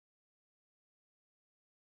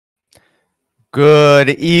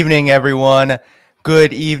Good evening, everyone.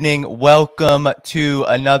 Good evening. Welcome to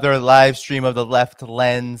another live stream of The Left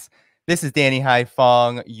Lens. This is Danny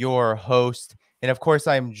Dhaiphong, your host. And of course,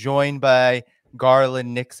 I'm joined by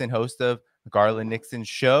Garland Nixon, host of the Garland Nixon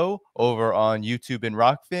Show over on YouTube in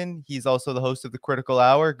Rockfin. He's also the host of The Critical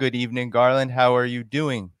Hour. Good evening, Garland. How are you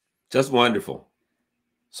doing? Just wonderful.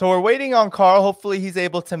 So we're waiting on Carl. Hopefully he's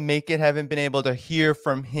able to make it. Haven't been able to hear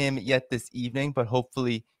from him yet this evening, but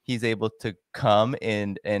hopefully he's able to come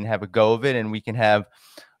and have a go of it, and we can have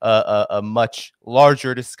a much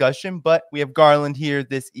larger discussion. But we have Garland here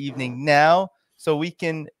this evening now, so we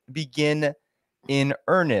can begin in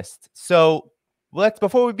earnest. So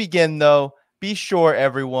before we begin, though, be sure,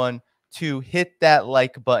 everyone, to hit that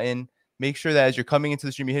like button. Make sure that as you're coming into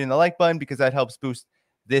the stream, you're hitting the like button because that helps boost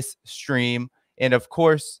this stream. And of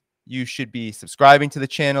course, you should be subscribing to the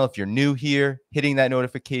channel if you're new here, hitting that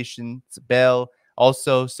notifications bell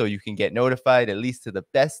also so you can get notified at least to the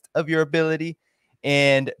best of your ability.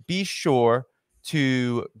 And be sure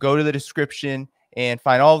to go to the description and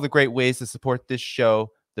find all the great ways to support this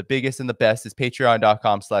show. The biggest and the best is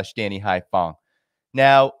patreon.com/DannyHaiphong.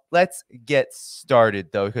 Now, let's get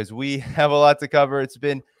started, though, because we have a lot to cover. It's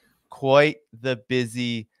been quite the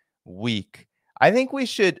busy week. I think we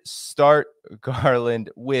should start, Garland,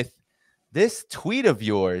 with this tweet of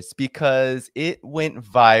yours because it went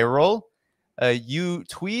viral. You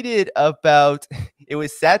tweeted about, it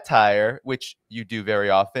was satire, which you do very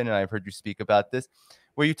often, and I've heard you speak about this,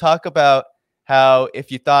 where you talk about how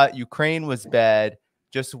if you thought Ukraine was bad,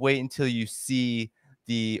 just wait until you see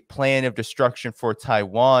the plan of destruction for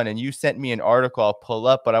Taiwan. And you sent me an article I'll pull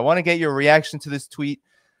up, but I want to get your reaction to this tweet.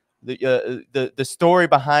 The story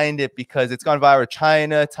behind it, because it's gone viral.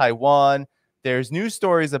 China, Taiwan, there's news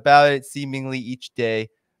stories about it seemingly each day.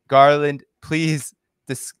 Garland, please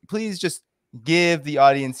just give the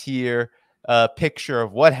audience here a picture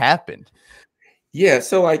of what happened. Yeah,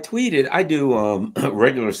 so I tweeted, I do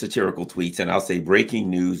regular satirical tweets, and I'll say breaking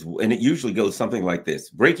news, and it usually goes something like this.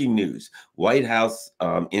 Breaking news, White House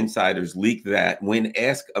insiders leaked that when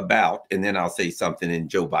asked about, and then I'll say something, and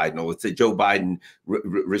Joe Biden, or let's say Joe Biden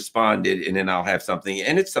responded, and then I'll have something,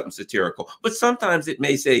 and it's something satirical. But sometimes it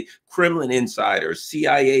may say Kremlin insiders,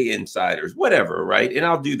 CIA insiders, whatever, right? And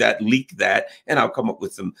I'll do that, leak that, and I'll come up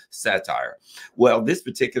with some satire. Well, this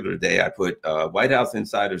particular day, I put White House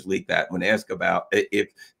insiders leaked that when asked about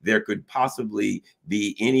if there could possibly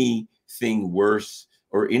be anything worse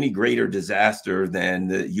or any greater disaster than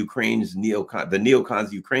the neocons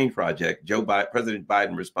Ukraine project. President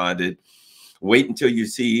Biden responded, "Wait until you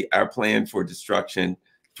see our plan for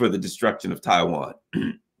the destruction of Taiwan."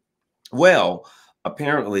 Well,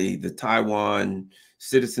 apparently the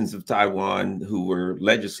citizens of Taiwan who were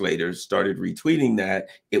legislators started retweeting that.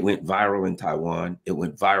 It went viral in Taiwan. It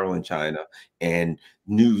went viral in China, and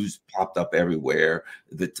news popped up everywhere.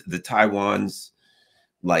 The Taiwan's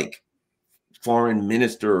like foreign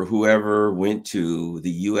minister or whoever went to the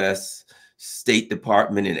U.S. State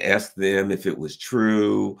Department and asked them if it was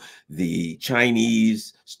true. The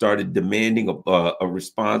Chinese started demanding a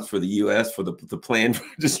response for the U.S. for the plan for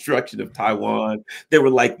destruction of Taiwan. There were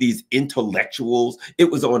like these intellectuals. It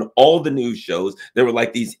was on all the news shows. There were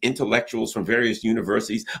like these intellectuals from various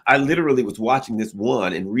universities. I literally was watching this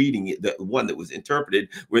one and reading it, the one that was interpreted,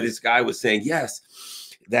 where this guy was saying, yes,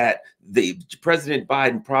 that the President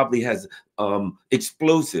Biden probably has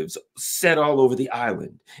explosives set all over the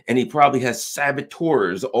island, and he probably has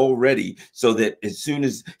saboteurs already, so that as soon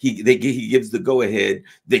as he gives the go ahead,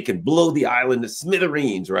 they can blow the island to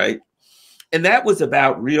smithereens, right? And that was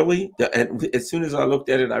about and as soon as I looked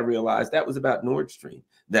at it, I realized that was about Nord Stream.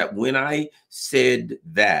 That when I said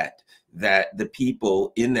that the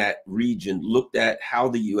people in that region looked at how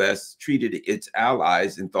the U.S. treated its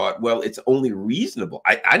allies and thought, well, it's only reasonable.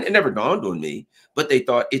 It never dawned on me, but they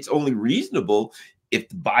thought it's only reasonable if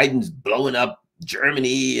Biden's blowing up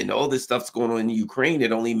Germany and all this stuff's going on in Ukraine.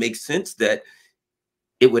 It only makes sense that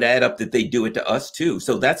it would add up that they do it to us too.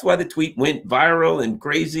 So that's why the tweet went viral and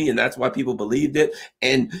crazy, and that's why people believed it.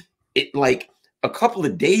 And it, like, a couple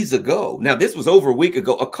of days ago, now this was over a week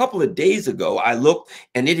ago, a couple of days ago, I looked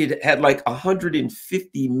and it had like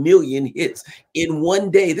 150 million hits in one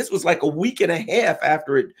day. This was like a week and a half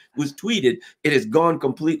after it was tweeted. It has gone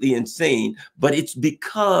completely insane, but it's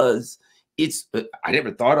because I never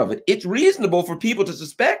thought of it. It's reasonable for people to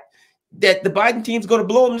suspect that the Biden team's going to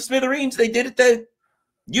blow them to smithereens. They did it to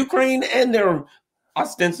Ukraine and their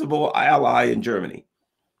ostensible ally in Germany.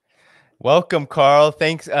 Welcome, Carl.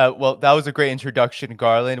 Thanks. Well, that was a great introduction,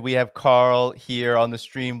 Garland. We have Carl here on the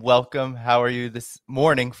stream. Welcome. How are you this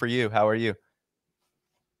morning for you? How are you?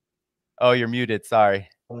 Oh, you're muted. Sorry.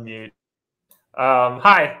 Mute.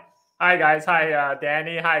 Hi guys. Hi,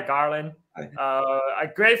 Danny. Hi, Garland. A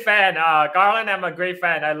great fan. Garland, I'm a great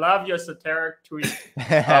fan. I love your satiric tweet.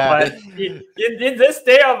 But in this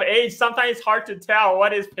day of age, sometimes it's hard to tell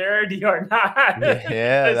what is parody or not.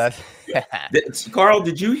 Yeah, that's Carl.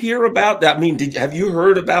 Did you hear about that? I mean, have you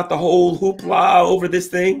heard about the whole hoopla over this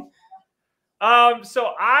thing?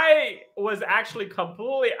 So I was actually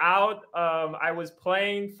completely out. I was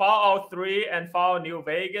playing Fallout 3 and Fallout New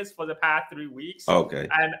Vegas for the past 3 weeks. Okay.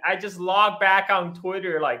 And I just logged back on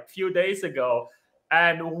Twitter like a few days ago.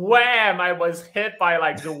 And wham, I was hit by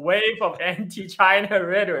like the wave of anti-China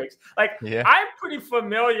rhetorics. Like, yeah. I'm pretty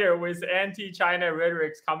familiar with anti-China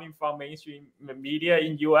rhetorics coming from mainstream media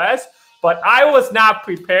in US, but I was not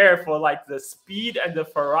prepared for like the speed and the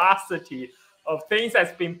ferocity of things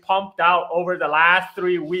that's been pumped out over the last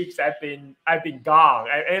 3 weeks. I've been gone.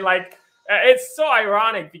 And like, it's so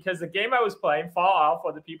ironic because the game I was playing, Fallout,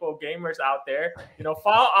 for the people gamers out there, you know,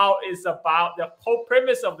 Fallout is about, the whole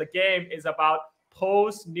premise of the game is about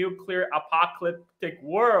post-nuclear apocalyptic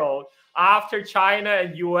world after China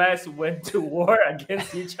and US went to war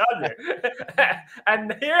against each other.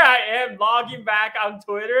 And here I am logging back on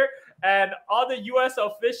Twitter, and all the US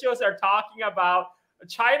officials are talking about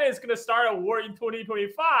China is going to start a war in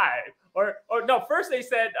 2025. Or no, first they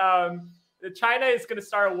said China is going to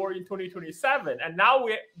start a war in 2027. And now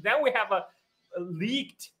we have a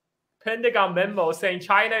leaked Pentagon memo saying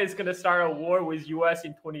China is going to start a war with US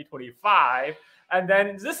in 2025. And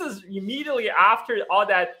then this is immediately after all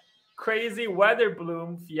that crazy weather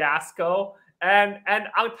balloon fiasco. And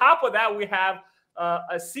on top of that, we have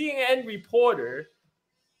a CNN reporter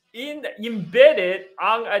embedded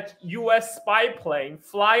on a U.S. spy plane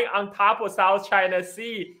flying on top of South China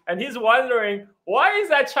Sea, and he's wondering, why is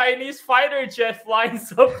that Chinese fighter jet flying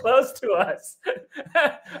so close to us?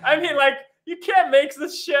 I mean, like, you can't make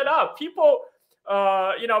this shit up. People,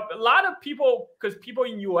 you know, a lot of people, because people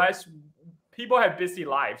in U.S., people have busy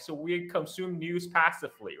lives, so we consume news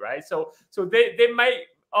passively, right? So they might,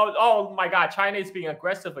 oh my God, China is being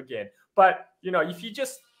aggressive again. But, you know, if you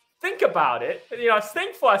just think about it, you know,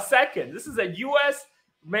 think for a second. This is a U.S.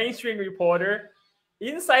 mainstream reporter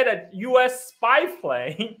inside a U.S. spy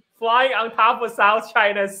plane flying on top of South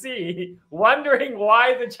China Sea, wondering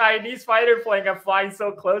why the Chinese fighter plane are flying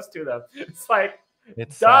so close to them. It's like,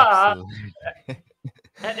 it's duh. And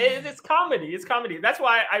it's comedy. It's comedy. That's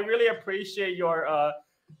why I really appreciate your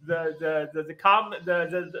the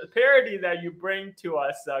parody that you bring to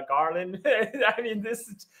us, Garland. I mean, this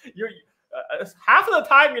is you're. Half of the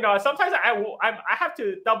time, you know, sometimes I have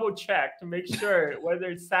to double check to make sure whether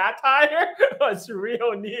it's satire or it's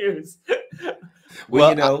real news.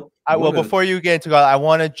 Well, you know, well, before you get into it, I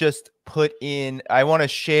want to just put in, I want to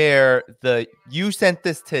share you sent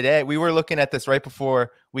this today. We were looking at this right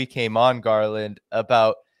before we came on, Garland,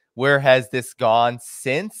 about where has this gone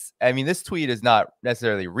since. I mean, this tweet is not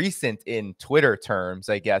necessarily recent in Twitter terms.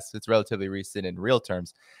 I guess it's relatively recent in real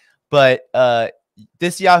terms, but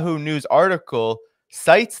this Yahoo News article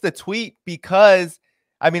cites the tweet because,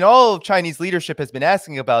 I mean, all of Chinese leadership has been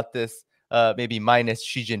asking about this, maybe minus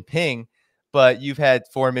Xi Jinping, but you've had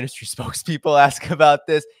foreign ministry spokespeople ask about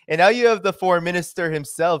this. And now you have the foreign minister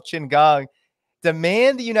himself, Qin Gang,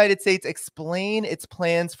 demand the United States explain its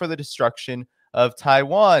plans for the destruction of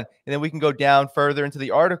Taiwan. And then we can go down further into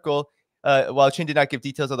the article. While Qin did not give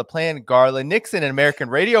details of the plan, Garland Nixon, an American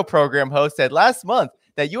radio program host, said last month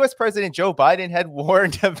that U.S. President Joe Biden had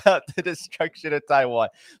warned about the destruction of Taiwan.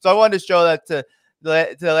 So I wanted to show that to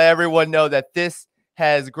let everyone know that this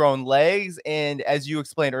has grown legs. And as you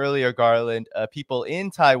explained earlier, Garland, people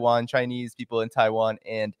in Taiwan, Chinese people in Taiwan,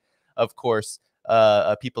 and of course,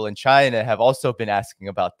 people in China have also been asking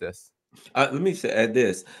about this. Let me add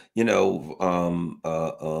this. You know,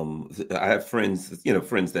 I have friends. You know,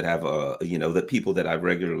 friends that have you know, the people that I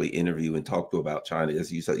regularly interview and talk to about China,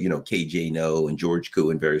 as you said. You know, KJ No and George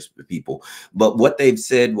Koo and various people. But what they've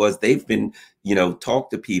said was they've been, you know, talk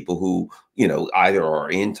to people who, you know, either are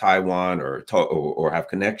in Taiwan or have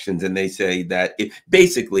connections, and they say that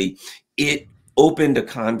it opened a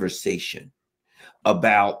conversation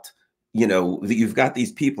about, you know, you've got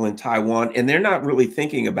these people in Taiwan and they're not really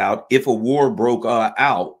thinking about, if a war broke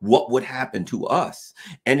out, what would happen to us?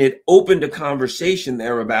 And it opened a conversation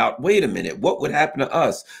there about, wait a minute, what would happen to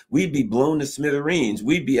us? We'd be blown to smithereens.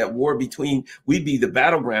 We'd be at war we'd be the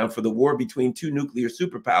battleground for the war between two nuclear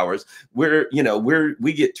superpowers where, you know,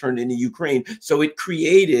 we get turned into Ukraine. So it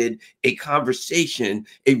created a conversation,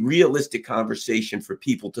 a realistic conversation for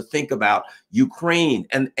people to think about Ukraine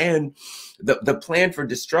and the plan for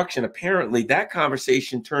destruction. Apparently that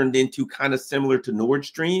conversation turned into kind of similar to Nord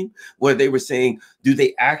Stream, where they were saying, do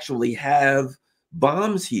they actually have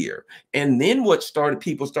bombs here. And then what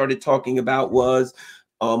people started talking about was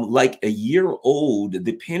like a year old,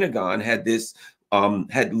 the Pentagon had this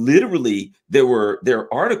had literally, there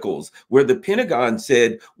are articles where the Pentagon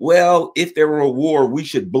said, well, if there were a war, we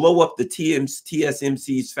should blow up the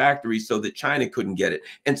TSMC's factory so that China couldn't get it.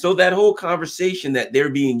 And so that whole conversation that they're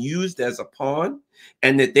being used as a pawn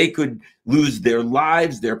and that they could lose their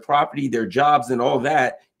lives, their property, their jobs, and all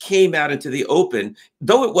that came out into the open.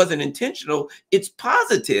 Though it wasn't intentional, it's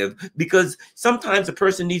positive, because sometimes a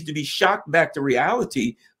person needs to be shocked back to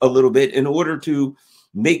reality a little bit in order to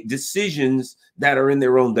make decisions that are in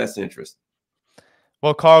their own best interest.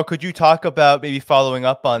 Well, Carl, could you talk about, maybe following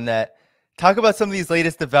up on that, talk about some of these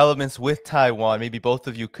latest developments with Taiwan? Maybe both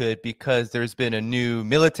of you could, because there's been a new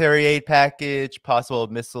military aid package, possible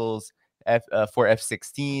missiles for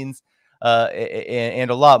F-16s,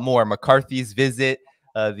 and a lot more. McCarthy's visit,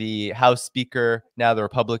 the House Speaker, now the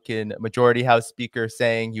Republican majority House Speaker,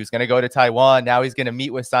 saying he was going to go to Taiwan. Now he's going to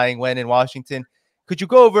meet with Tsai Ing-wen in Washington. Could you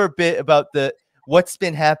go over a bit about what's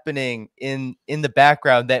been happening in the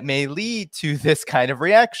background that may lead to this kind of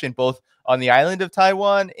reaction, both on the island of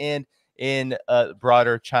Taiwan and in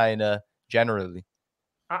broader China generally?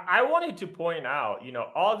 I wanted to point out,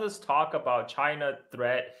 all this talk about China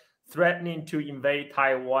threatening to invade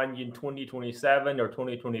Taiwan in 2027 or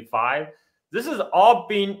 2025, this has all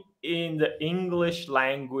been in the English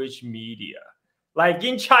language media. Like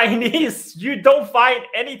in Chinese, you don't find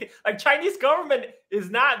anything. Like Chinese government is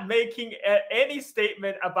not making any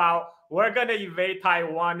statement about we're going to invade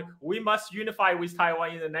Taiwan. We must unify with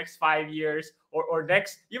Taiwan in the next 5 years or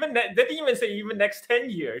next, even they didn't even say even next 10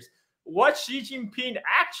 years. What Xi Jinping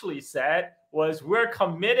actually said was we're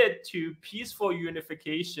committed to peaceful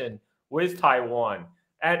unification with Taiwan.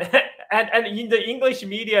 And in the English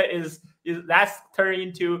media is that's turned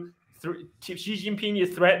into Xi Jinping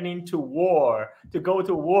is threatening to go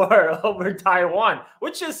to war over Taiwan,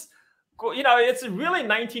 which is, it's really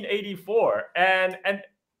 1984. And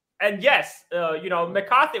yes,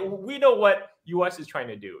 McCarthy, we know what U.S. is trying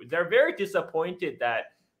to do. They're very disappointed that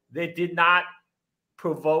they did not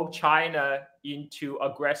provoke China into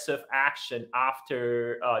aggressive action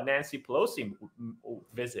after Nancy Pelosi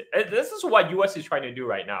visit. This is what U.S. is trying to do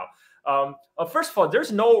right now. First of all,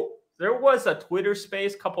 there was a Twitter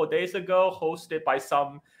space a couple of days ago hosted by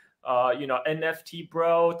some, NFT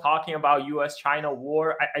bro talking about U.S.-China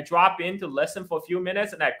war. I dropped in to listen for a few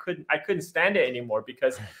minutes, and I couldn't stand it anymore,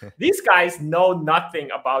 because these guys know nothing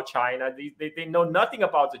about China. They know nothing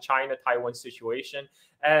about the China-Taiwan situation,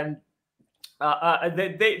 and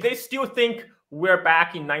they still think we're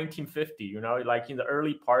back in 1950. Like in the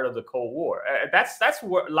early part of the Cold War. That's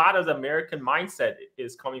where a lot of the American mindset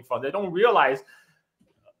is coming from. They don't realize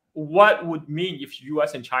what would mean if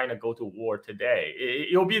U.S. and China go to war today.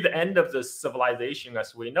 It'll be the end of the civilization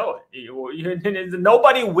as we know it.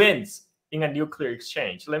 Nobody wins in a nuclear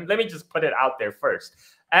exchange. Let me just put it out there first.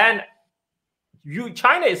 And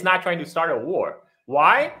China is not trying to start a war.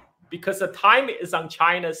 Why? Because the time is on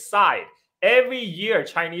China's side. Every year,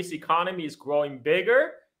 Chinese economy is growing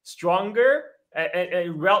bigger, stronger,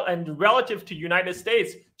 and relative to United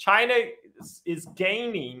States, China is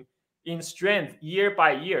gaining in strength year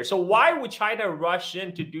by year. So why would China rush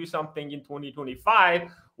in to do something in 2025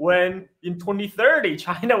 when in 2030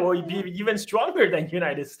 China will be even stronger than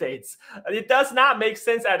United States? It does not make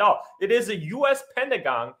sense at all. It is a U.S.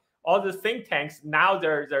 Pentagon, all the think tanks, now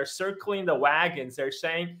they're circling the wagons. They're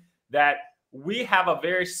saying that we have a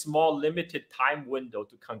very small, limited time window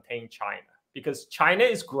to contain China, because China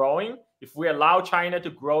is growing. If we allow China to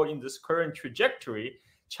grow in this current trajectory,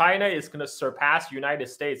 China is going to surpass the United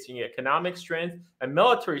States in economic strength and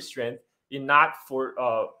military strength in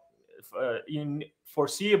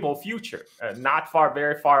foreseeable future, not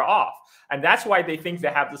very far off. And that's why they think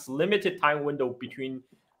they have this limited time window between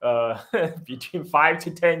 5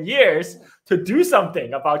 to 10 years to do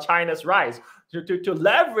something about China's rise, to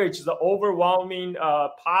leverage the overwhelming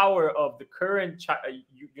power of the current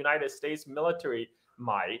United States military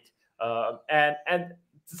might. And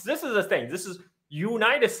this is the thing.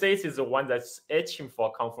 United States is the one that's itching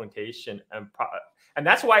for confrontation, and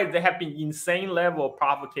that's why there have been insane level of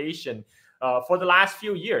provocation for the last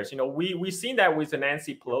few years. We've seen that with the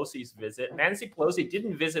Nancy Pelosi's visit. Nancy Pelosi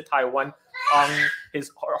didn't visit Taiwan on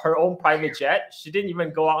her own private jet. She didn't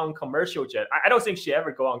even go on commercial jet. I don't think she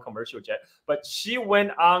ever go on commercial jet, but she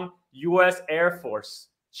went on U.S. Air Force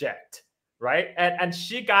jet, right? And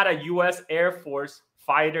she got a U.S. Air Force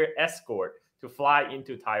fighter escort to fly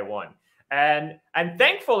into Taiwan. And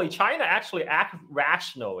thankfully, China actually acted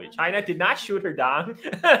rationally. China did not shoot her down,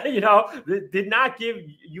 did not give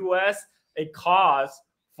U.S. a cause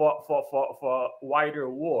for wider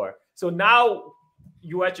war. So now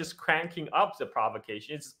U.S. just cranking up the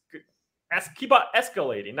provocation. It's keep on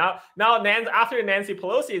escalating. Now after Nancy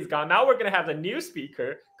Pelosi is gone, now we're gonna have the new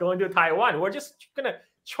speaker going to Taiwan. We're just gonna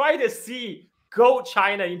try to goad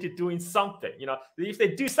China into doing something. You know, if they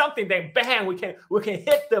do something, then bang, we can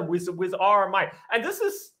hit them with our might. And this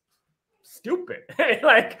is stupid.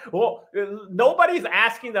 Like, well, nobody's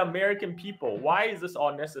asking the American people, why is this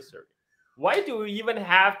all necessary? Why do we even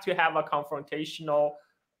have to have a confrontational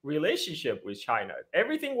relationship with China?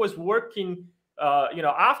 Everything was working.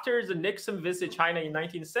 After the Nixon visit China in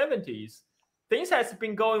 1970s, things has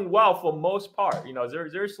been going well for most part. You know,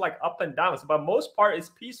 there's like up and downs, but most part is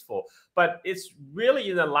peaceful. But it's really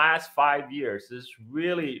in the last 5 years, it's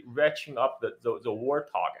really retching up the war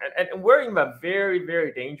talk, and we're in a very,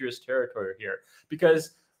 very dangerous territory here,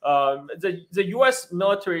 because the U.S.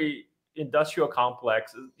 military industrial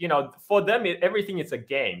complex, you know, for them everything is a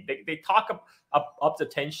game. They talk up the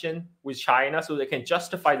tension with China so they can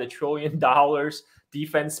justify the $1 trillion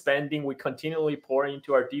defense spending we continually pour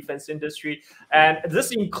into our defense industry. And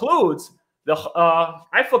this includes the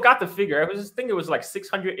I forgot the figure. I think it was like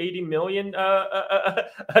 $680 million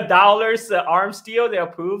dollars arms deal they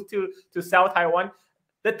approved to sell Taiwan.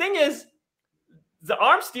 The thing is, the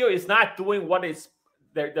arms deal is not doing what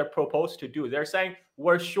they're proposed to do. They're saying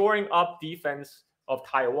we're shoring up defense of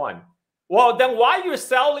Taiwan. Well, then why are you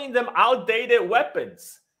selling them outdated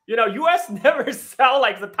weapons? You know, U.S. never sell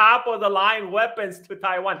like the top of the line weapons to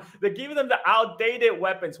Taiwan. They give them the outdated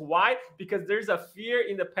weapons. Why? Because there's a fear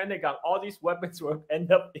in the Pentagon all these weapons will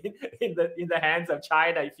end up in the hands of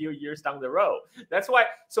China a few years down the road. That's why.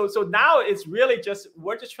 So now it's really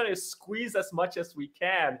we're just trying to squeeze as much as we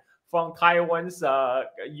can from Taiwan's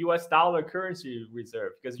U.S. dollar currency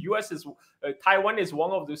reserve, because Taiwan is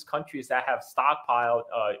one of those countries that have stockpiled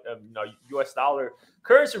U.S. dollar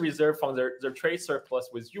currency reserve from their trade surplus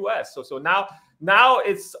with U.S. So now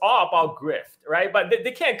it's all about grift, right? But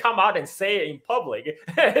they can't come out and say it in public.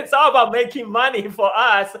 It's all about making money for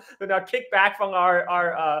us, kickback from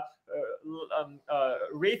our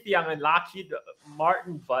Raytheon and Lockheed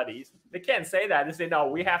Martin buddies. They can't say that. They say, no,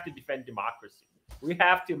 we have to defend democracy. We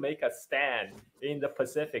have to make a stand in the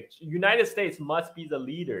Pacific. United States must be the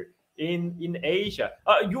leader in Asia.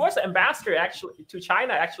 U.S. ambassador to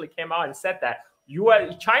China actually came out and said that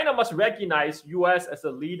China must recognize U.S. as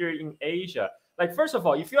a leader in Asia. Like, first of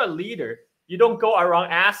all, if you're a leader, you don't go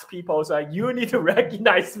around ask people, so you need to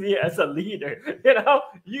recognize me as a leader. You know,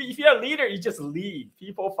 if you're a leader, you just lead.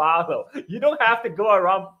 People follow. You don't have to go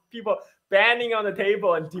around people banging on the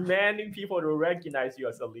table and demanding people to recognize you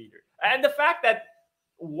as a leader. And the fact that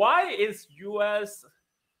why is U.S.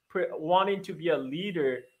 wanting to be a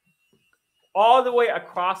leader all the way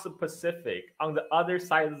across the Pacific on the other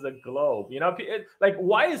side of the globe? You know, like,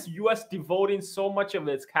 why is U.S. devoting so much of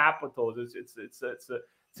its capital, its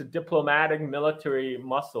diplomatic military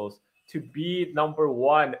muscles, to be number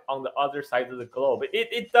one on the other side of the globe?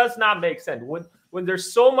 It does not make sense when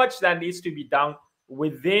there's so much that needs to be done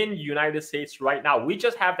within the United States right now. We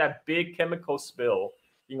just have that big chemical spill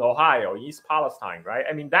in Ohio, East Palestine, right?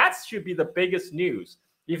 I mean, that should be the biggest news.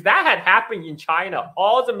 If that had happened in China,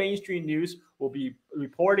 all the mainstream news will be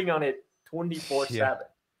reporting on it 24/7. Yeah.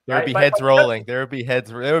 There would be heads rolling. There would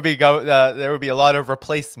be a lot of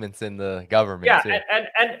replacements in the government. Yeah, too.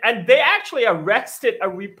 And they actually arrested a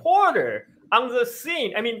reporter on the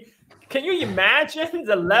scene. I mean, can you imagine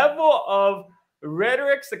the level of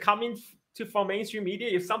rhetoric coming from mainstream media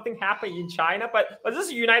if something happened in China? But this is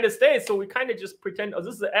the United States, so we kind of just pretend, oh,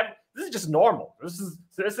 this is just normal.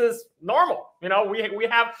 This is normal. You know, we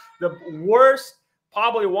have the worst,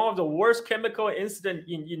 probably one of the worst chemical incident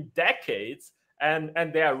in decades, and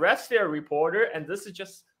they arrested a reporter, and this is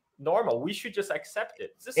just normal. We should just accept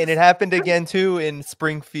it. It happened again too in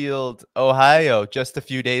Springfield, Ohio, just a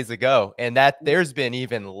few days ago, and there's been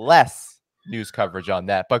even less news coverage on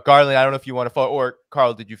that. But Garland, I don't know if you want to follow, or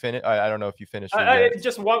Carl, did you finish? I don't know if you finished.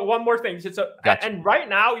 Just one more thing. Gotcha. And right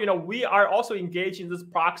now, you know, we are also engaged in this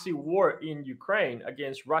proxy war in Ukraine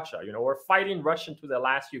against Russia. You know, we're fighting Russian to the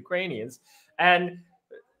last Ukrainians, and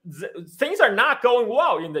things are not going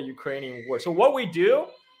well in the Ukrainian war. So what we do,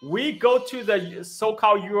 we go to the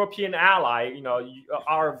so-called European ally, you know,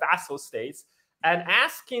 our vassal states, and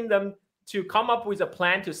asking them to come up with a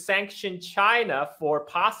plan to sanction China for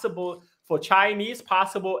Chinese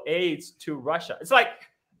possible aids to Russia. It's like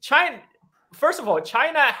China. First of all,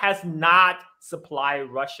 China has not supplied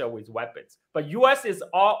Russia with weapons, but U.S. is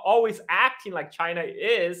always acting like China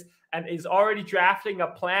is, and is already drafting a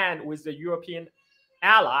plan with the European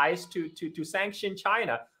allies to sanction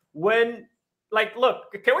China. When like,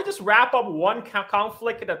 look, can we just wrap up one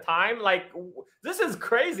conflict at a time? Like, this is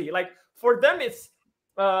crazy. Like, for them, it's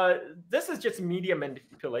this is just media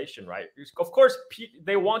manipulation, right? Of course,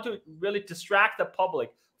 they want to really distract the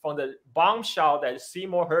public from the bombshell that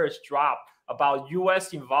Seymour Hersh dropped about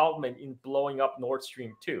U.S. involvement in blowing up Nord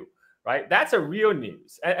Stream 2, right? That's a real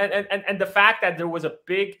news. And the fact that there was a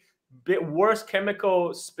bit worst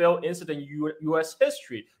chemical spill incident in U.S.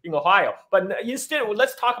 history in Ohio. But instead,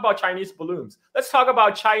 let's talk about Chinese balloons. Let's talk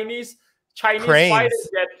about Chinese fighter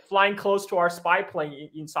jet flying close to our spy plane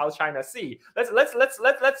in South China Sea. Let's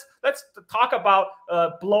talk about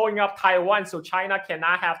blowing up Taiwan so China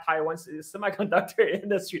cannot have Taiwan's semiconductor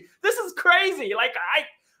industry. This is crazy. Like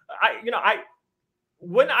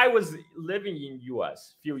when I was living in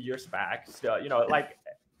U.S. a few years back, so, like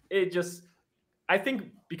it just, I think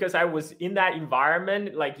because I was in that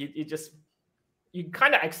environment, like it just, you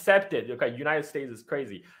kind of accept it. Okay, United States is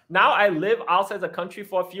crazy. Now I live outside the country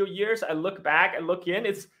for a few years. I look back, I look in.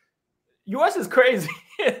 It's U.S. is crazy.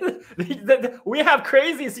 We have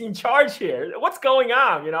crazies in charge here. What's going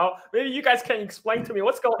on? Maybe you guys can explain to me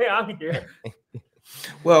what's going on here.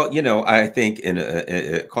 Well, I think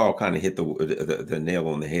Carl kind of hit the nail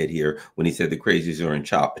on the head here when he said the crazies are in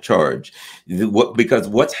charge. Because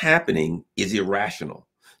what's happening is irrational.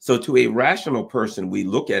 So to a rational person, we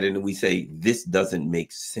look at it and we say, this doesn't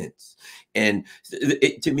make sense. And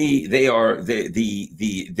to me, they are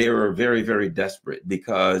very, very desperate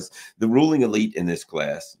because the ruling elite in this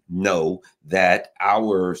class know that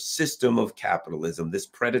our system of capitalism, this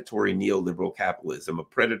predatory neoliberal capitalism, a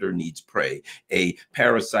predator needs prey, a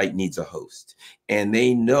parasite needs a host. And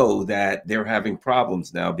they know that they're having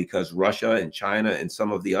problems now because Russia and China and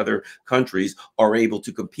some of the other countries are able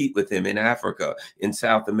to compete with them in Africa, in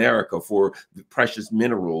South America for precious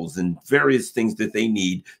minerals and various things that they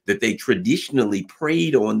need, that they traditionally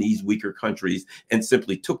preyed on these weaker countries and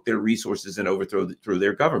simply took their resources and overthrew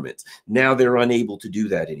their governments. Now they're unable to do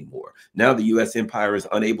that anymore. Now the U.S. empire is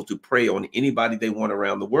unable to prey on anybody they want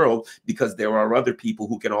around the world because there are other people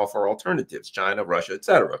who can offer alternatives, China, Russia,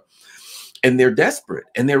 etc. And they're desperate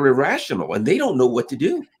and they're irrational and they don't know what to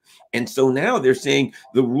do. And so now they're saying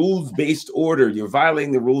the rules-based order, you're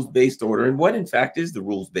violating the rules-based order. And what in fact is the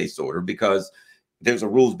rules-based order? Because there's a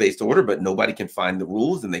rules-based order, but nobody can find the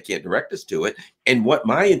rules and they can't direct us to it. And what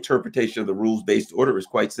my interpretation of the rules-based order is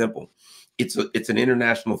quite simple. It's an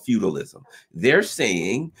international feudalism. They're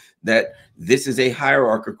saying that this is a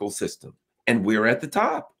hierarchical system and we're at the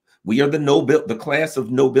top. We are the class of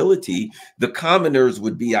nobility. The commoners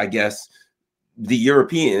would be, I guess, the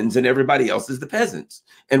Europeans, and everybody else is the peasants.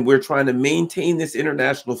 And we're trying to maintain this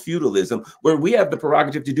international feudalism where we have the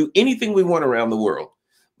prerogative to do anything we want around the world.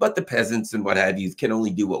 But the peasants and what have you can only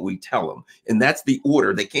do what we tell them. And that's the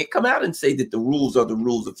order. They can't come out and say that the rules are the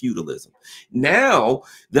rules of feudalism. Now,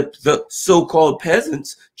 the so-called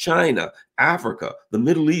peasants, China, Africa, the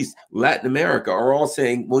Middle East, Latin America, are all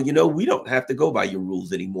saying, well, we don't have to go by your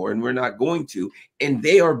rules anymore, and we're not going to. And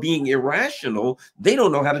they are being irrational. They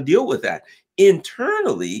don't know how to deal with that.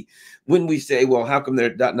 Internally, when we say, well, how come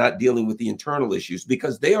they're not dealing with the internal issues?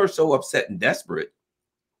 Because they are so upset and desperate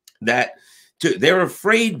that they're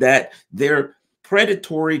afraid that their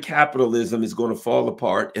predatory capitalism is going to fall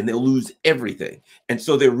apart and they'll lose everything. And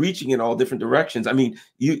so they're reaching in all different directions. I mean,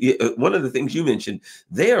 one of the things you mentioned,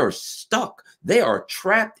 they are stuck. They are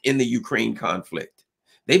trapped in the Ukraine conflict.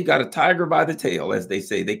 They've got a tiger by the tail, as they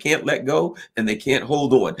say. They can't let go and they can't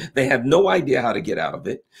hold on. They have no idea how to get out of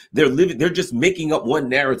it. They're just making up one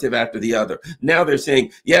narrative after the other. Now they're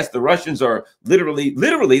saying, yes, the Russians are literally,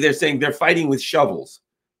 they're saying they're fighting with shovels.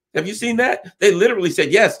 Have you seen that? They literally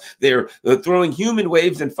said, yes, they're throwing human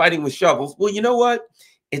waves and fighting with shovels. Well, you know what?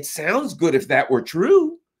 It sounds good if that were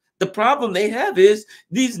true. The problem they have is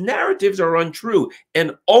these narratives are untrue.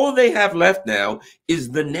 And all they have left now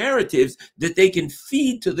is the narratives that they can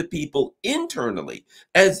feed to the people internally.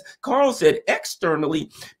 As Carl said,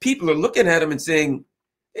 externally, people are looking at them and saying,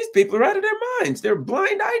 these people are out of their minds. They're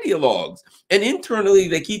blind ideologues. And internally,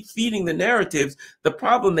 they keep feeding the narratives. The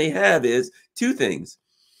problem they have is two things.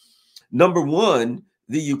 Number one,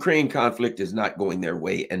 the Ukraine conflict is not going their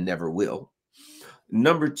way and never will.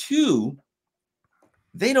 Number two,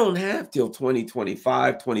 they don't have till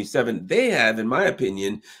 2025, 27. They have, in my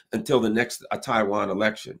opinion, until the next Taiwan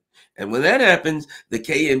election. And when that happens, the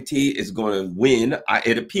KMT is going to win.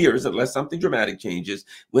 It appears, unless something dramatic changes.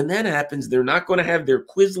 When that happens, they're not going to have their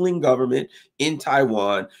quisling government in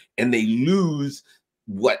Taiwan, and they lose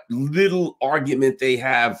what little argument they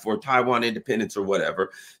have for Taiwan independence or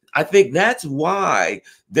whatever. I think that's why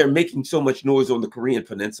they're making so much noise on the Korean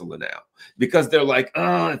Peninsula now, because they're like,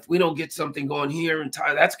 oh, if we don't get something going here in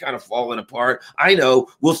Thailand, that's kind of falling apart. I know,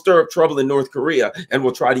 we'll stir up trouble in North Korea and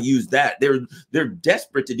we'll try to use that. They're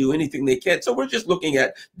desperate to do anything they can. So we're just looking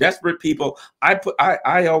at desperate people.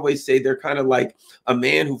 I always say they're kind of like a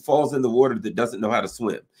man who falls in the water that doesn't know how to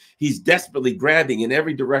swim. He's desperately grabbing in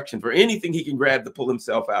every direction for anything he can grab to pull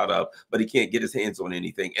himself out of, but he can't get his hands on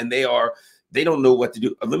anything. And they don't know what to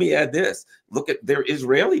do. Let me add this. Look at their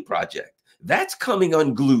Israeli project. That's coming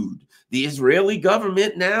unglued. The Israeli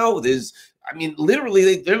government now,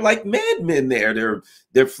 literally, they're like madmen there.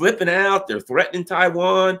 They're flipping out. They're threatening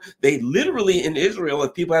Taiwan. They literally, in Israel,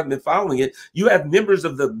 if people haven't been following it, you have members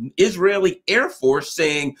of the Israeli Air Force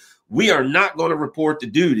saying, we are not going to report to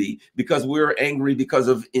duty because we're angry because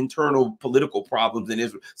of internal political problems in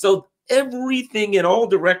Israel. So everything in all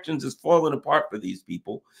directions is falling apart for these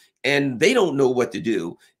people, and they don't know what to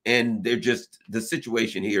do. And the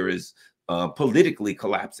situation here is politically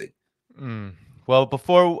collapsing. Well,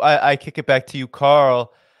 before I kick it back to you,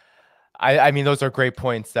 Carl, I mean, those are great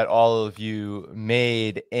points that all of you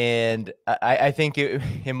made. And I think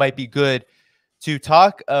it might be good to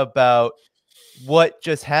talk about what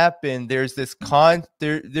just happened. There's this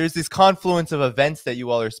confluence of events that you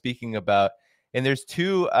all are speaking about, and there's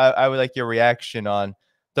two I would like your reaction on.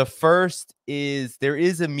 The first is there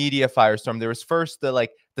is a media firestorm. There was first the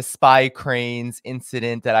spy cranes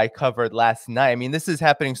incident that I covered last night. I mean, this is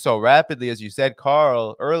happening so rapidly, as you said,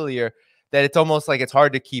 Carl, earlier, that it's almost like it's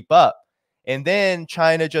hard to keep up. And then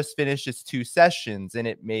China just finished its 2 sessions, and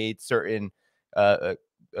it made certain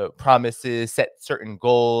promises, set certain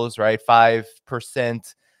goals, right? 5%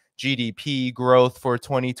 GDP growth for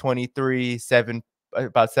 2023,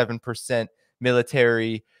 about 7%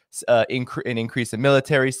 military, an increase in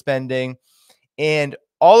military spending. And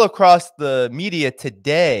all across the media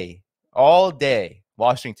today, all day,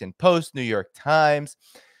 Washington Post, New York Times,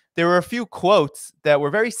 there were a few quotes that were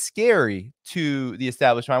very scary to the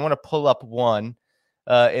establishment. I want to pull up one,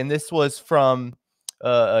 and this was from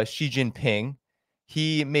Xi Jinping.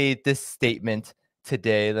 He made this statement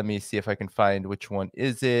today. Let me see if I can find which one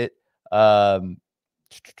is it. Oh,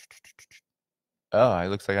 it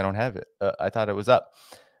looks like I don't have it. I thought it was up.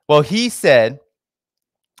 Well, he said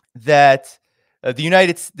that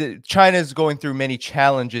China is going through many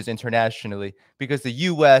challenges internationally because the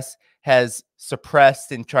U.S. has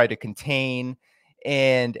suppressed and tried to contain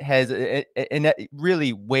and has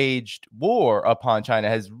really waged war upon China,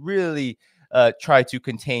 has really tried to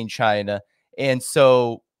contain China. And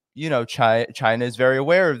so, China is very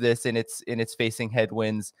aware of this, and it's facing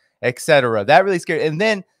headwinds, etc. That really scared. And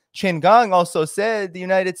then Chen Gang also said the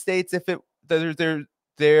United States, if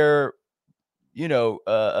they're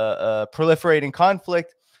proliferating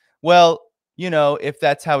conflict, well, if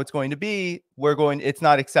that's how it's going to be, it's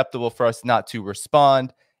not acceptable for us not to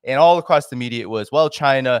respond. And all across the media, it was, well,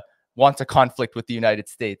 China wants a conflict with the United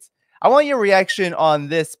States. I want your reaction on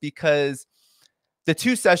this, because the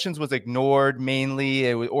 2 sessions was ignored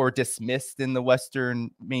mainly or dismissed in the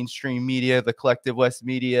Western mainstream media, the collective West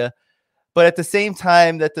media. But at the same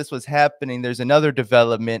time that this was happening, there's another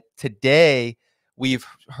development. Today, we've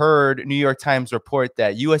heard New York Times report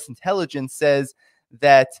that U.S. intelligence says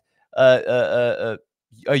that a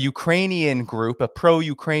Ukrainian group, a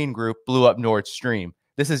pro-Ukraine group, blew up Nord Stream.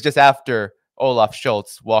 This is just after Olaf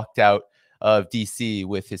Scholz walked out of D.C.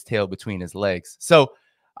 with his tail between his legs. So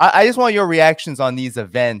I just want your reactions on these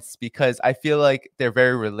events, because I feel like they're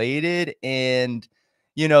very related, and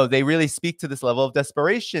they really speak to this level of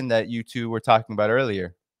desperation that you two were talking about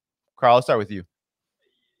earlier. Carl, I'll start with you.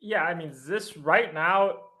 Yeah, I mean, this right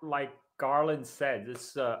now, like Garland said,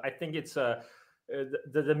 this I think it's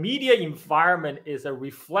the media environment is a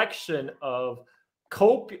reflection of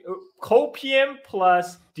copium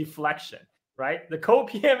plus deflection. Right, the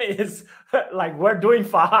copium is like, we're doing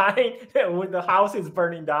fine. When the house is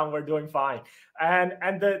burning down, we're doing fine,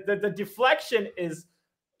 and the deflection is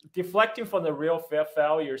deflecting from the real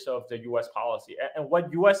failures of the U.S. policy and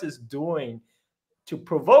what U.S. is doing to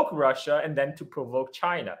provoke Russia and then to provoke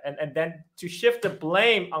China and then to shift the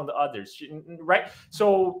blame on the others. Right.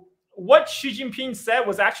 So what Xi Jinping said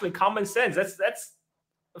was actually common sense. That's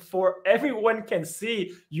for everyone can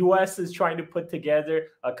see. U.S. is trying to put together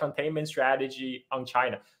a containment strategy on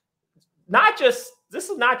China. This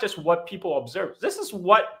is not just what people observe. This is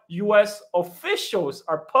what U.S. officials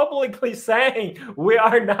are publicly saying. We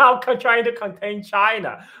are now trying to contain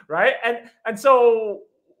China, right? And so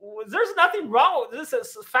there's nothing wrong with this.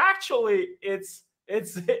 Is factually,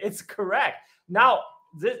 it's correct. Now,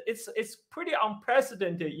 it's pretty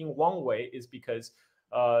unprecedented in one way, is because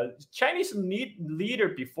Chinese leader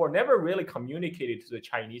before never really communicated to the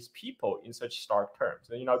Chinese people in such stark terms.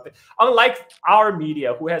 You know, unlike our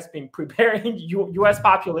media, who has been preparing U.S.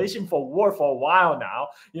 population for war for a while now,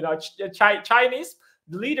 you know, Chinese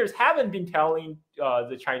leaders haven't been telling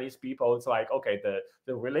the Chinese people, it's like, okay,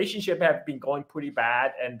 the relationship have been going pretty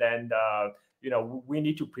bad, and then you know, we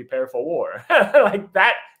need to prepare for war. Like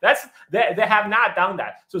that. They have not done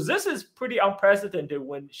that. So this is pretty unprecedented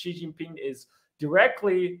when Xi Jinping is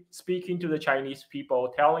directly speaking to the Chinese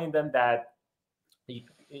people, telling them that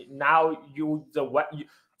now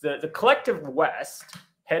the collective West,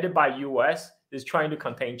 headed by U.S., is trying to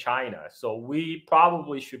contain China. So we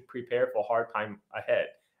probably should prepare for hard time ahead.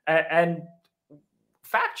 And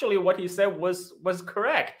factually, what he said was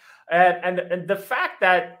correct. And the fact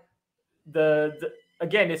that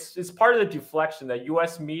again, it's part of the deflection that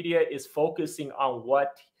U.S. media is focusing on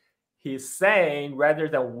what he's saying rather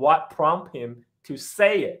than what prompted him to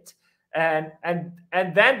say it. And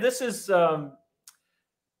then this is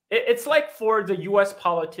it's like for the U.S.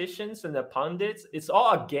 politicians and the pundits, it's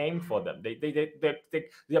all a game for them.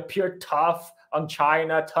 They appear tough on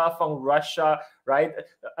China, tough on Russia, right?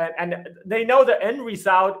 And they know the end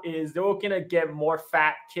result is they're going to get more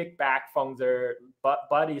fat kickback from their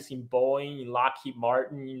buddies in Boeing, in Lockheed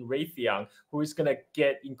Martin, in Raytheon, who is going to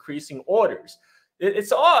get increasing orders.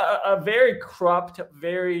 It's all a very corrupt,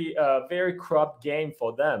 very corrupt game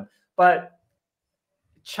for them. But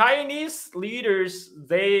Chinese leaders,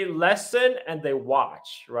 they listen and they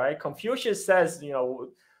watch, right? Confucius says, you know,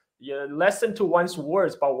 you listen to one's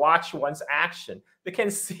words, but watch one's action. They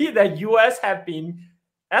can see that U.S. have been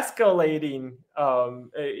escalating,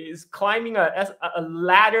 is climbing a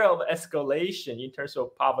ladder of escalation in terms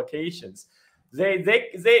of provocations. They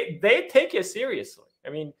take it seriously.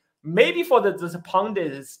 I mean, maybe for the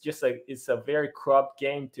pundit, it's a very corrupt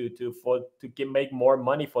game to make more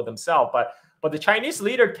money for themselves, but the Chinese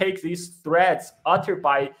leader takes these threats uttered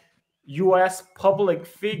by U.S. public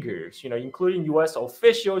figures, you know, including U.S.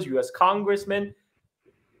 officials, U.S. congressmen.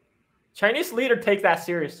 Chinese leader take that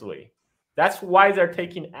seriously. That's why they're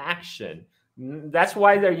taking action. That's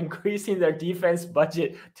why they're increasing their defense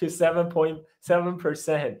budget to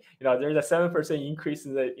 7.7%. You know, there's a 7% increase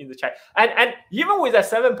in the China, and even with a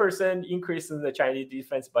 7% increase in the Chinese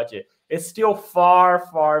defense budget, it's still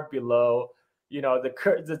far below, you know,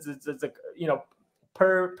 the you know,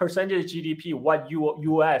 per percentage of GDP what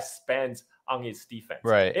U.S. spends on its defense.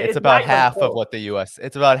 Right. It's about half of what the U.S.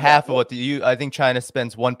 It's about half of what I think China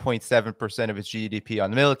spends 1.7% of its GDP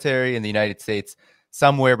on the military, and the United States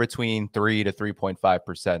somewhere between 3 to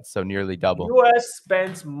 3.5%. So nearly double. U.S.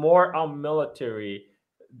 spends more on military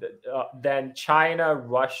than China,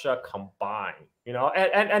 Russia combined. You know,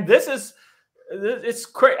 and this is. It's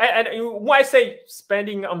crazy. And when I say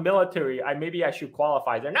spending on military, maybe I should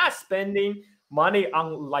qualify. They're not spending money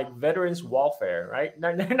on like veterans welfare, right?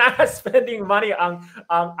 They're not spending money on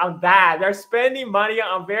that. They're spending money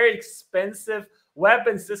on very expensive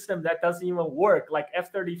weapon system that doesn't even work, like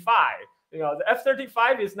F-35. You know, the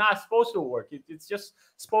F-35 is not supposed to work. It's just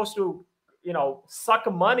supposed to, you know, suck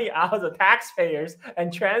money out of the taxpayers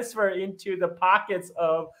and transfer into the pockets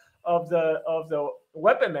of the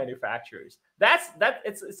weapon manufacturers.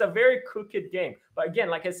 It's a very crooked game. But again,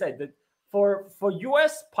 like I said, for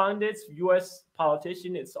U.S. pundits, U.S.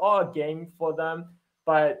 politicians, it's all a game for them.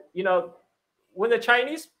 But you know, when the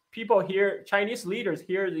Chinese leaders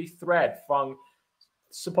hear the threat from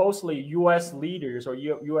supposedly U.S. leaders or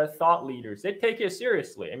U.S. thought leaders, they take it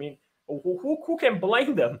seriously. I mean, who can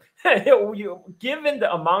blame them? Given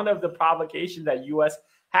the amount of the provocation that U.S.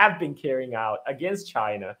 have been carrying out against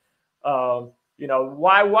China, you know,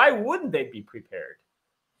 why wouldn't they be prepared?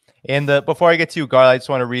 And before I get to you, Garland, I just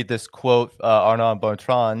want to read this quote. Arnaud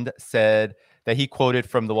Bertrand said that he quoted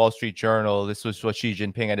from the Wall Street Journal. This was what Xi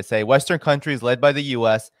Jinping had to say. Western countries led by the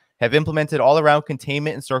U.S. have implemented all-around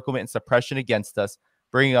containment, encirclement, and suppression against us,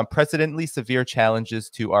 bringing unprecedentedly severe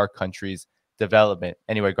challenges to our country's development.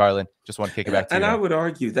 Anyway, Garland, just want to kick it back to you. And I would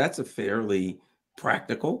argue that's a fairly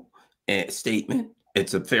practical statement.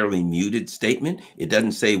 It's a fairly muted statement. It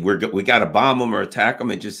doesn't say we got to bomb them or attack them.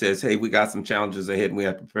 It just says, hey, we got some challenges ahead and we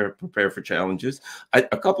have to prepare for challenges.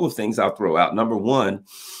 A couple of things I'll throw out. Number one,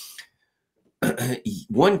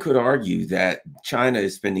 one could argue that China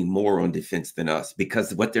is spending more on defense than us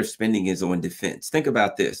because what they're spending is on defense. Think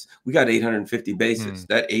about this. We got 850 bases.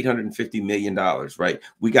 That $850 million, right?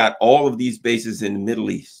 We got all of these bases in the Middle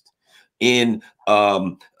East, in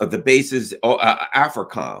the bases,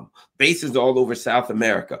 AFRICOM, bases all over South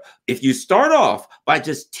America. If you start off by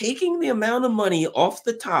just taking the amount of money off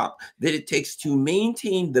the top that it takes to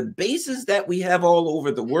maintain the bases that we have all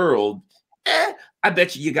over the world, I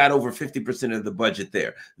bet you got over 50% of the budget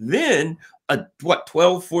there. Then,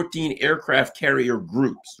 12, 14 aircraft carrier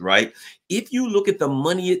groups, right? If you look at the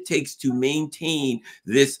money it takes to maintain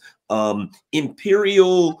this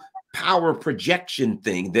imperial power projection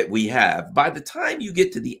thing that we have, by the time you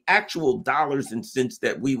get to the actual dollars and cents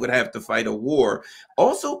that we would have to fight a war,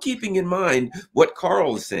 also keeping in mind what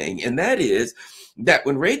Carl is saying, and that is that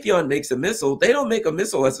when Raytheon makes a missile, they don't make a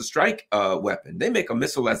missile as a strike weapon. They make a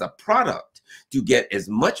missile as a product to get as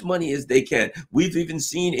much money as they can. We've even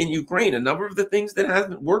seen in Ukraine a number of the things that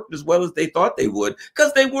haven't worked as well as they thought they would,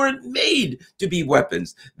 because they weren't made to be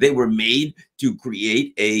weapons. They were made to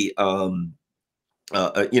create a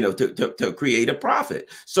to create a profit.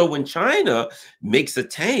 So when China makes a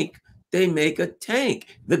tank, they make a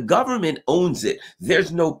tank. The government owns it.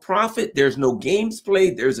 There's no profit. There's no games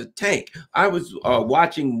played. There's a tank. I was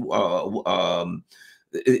watching,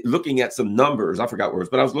 looking at some numbers. I forgot words,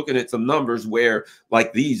 but I was looking at some numbers where,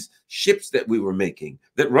 like, these ships that we were making,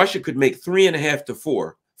 that Russia could make 3.5 to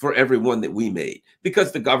 4 for every one that we made,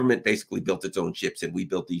 because the government basically built its own ships, and we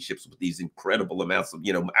built these ships with these incredible amounts of,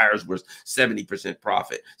 ours was 70%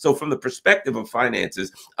 profit. So from the perspective of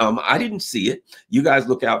finances, I didn't see it. You guys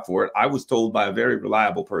look out for it. I was told by a very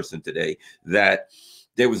reliable person today that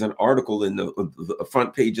there was an article in the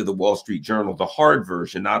front page of the Wall Street Journal, the hard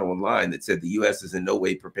version, not online, that said the U.S. is in no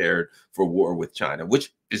way prepared for war with China,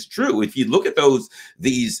 which is true. If you look at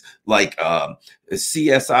these like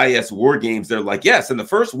CSIS war games, they're like, yes, in the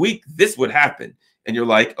first week, this would happen. And you're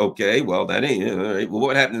like, okay, well, that ain't all right. Well,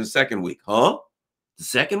 what happened in the second week? Huh? The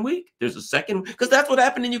second week? There's a second, because that's what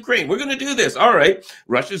happened in Ukraine. We're going to do this. All right.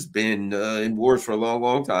 Russia's been in wars for a long,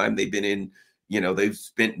 long time. They've been in, they've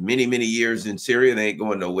spent many, many years in Syria. They ain't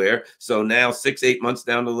going nowhere. So now 6-8 months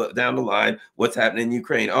down the line, what's happening in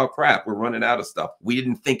Ukraine? Oh, crap, we're running out of stuff. We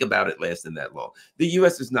didn't think about it lasting that long. The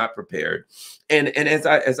U.S. is not prepared. And as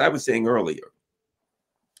I was saying earlier,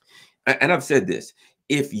 and I've said this,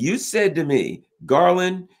 if you said to me,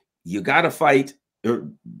 Garland, you got to fight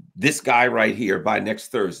this guy right here by next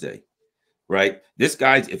Thursday, right? This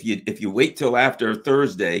guy's, if you wait till after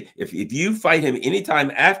Thursday, if you fight him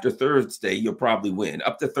anytime after Thursday, you'll probably win.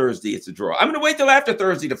 Up to Thursday, it's a draw. I'm going to wait till after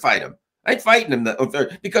Thursday to fight him. I ain't fighting him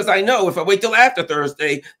because I know if I wait till after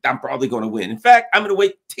Thursday, I'm probably going to win. In fact, I'm going to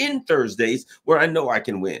wait 10 Thursdays where I know I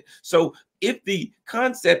can win. So if the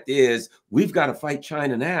concept is we've got to fight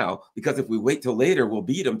China now, because if we wait till later, we'll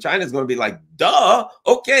beat them, China's going to be like, duh,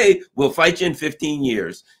 okay, we'll fight you in 15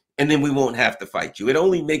 years. And then we won't have to fight you. It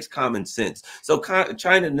only makes common sense. So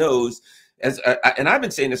China knows, and I've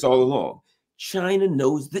been saying this all along, China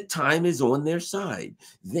knows that time is on their side.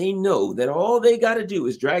 They know that all they got to do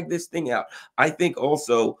is drag this thing out. I think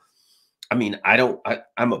also, I mean,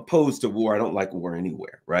 I'm opposed to war. I don't like war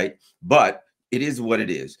anywhere, right? But it is what it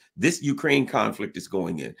is. This Ukraine conflict is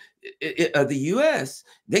going in. The U.S.,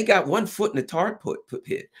 they got 1 foot in the tar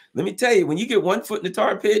pit. Let me tell you, when you get 1 foot in the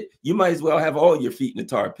tar pit, you might as well have all your feet in the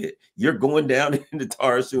tar pit. You're going down in the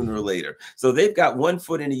tar sooner or later. So they've got 1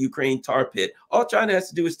 foot in the Ukraine tar pit. All China has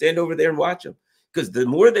to do is stand over there and watch them, because the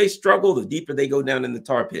more they struggle, the deeper they go down in the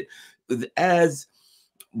tar pit. As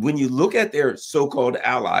when you look at their so-called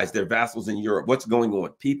allies, their vassals in Europe, what's going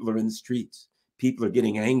on? People are in the streets. People are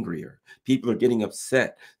getting angrier. People are getting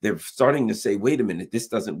upset. They're starting to say, wait a minute, this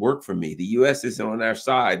doesn't work for me. The U.S. isn't on our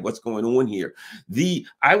side. What's going on here?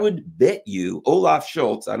 I would bet you, Olaf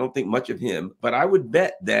Scholz, I don't think much of him, but I would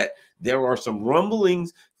bet that there are some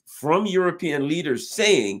rumblings from European leaders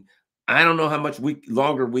saying, I don't know how much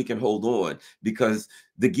longer we can hold on, because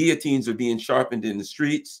the guillotines are being sharpened in the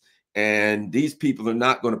streets. And these people are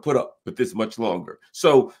not going to put up with this much longer.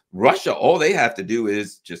 So Russia, all they have to do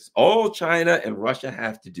is all China and Russia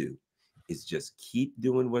have to do is just keep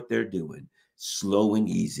doing what they're doing, slow and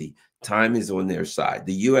easy. Time is on their side.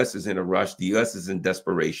 The U.S. is in a rush. The U.S. is in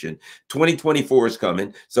desperation. 2024 is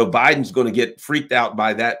coming. So Biden's going to get freaked out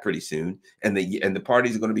by that pretty soon. And the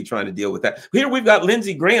parties are going to be trying to deal with that. Here we've got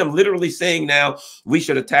Lindsey Graham literally saying now we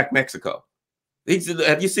should attack Mexico.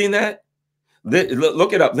 Have you seen that?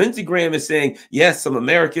 Look it up. Lindsey Graham is saying, yes, some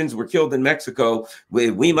Americans were killed in Mexico.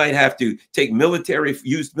 We might have to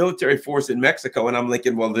use military force in Mexico. And I'm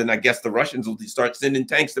thinking, well, then I guess the Russians will start sending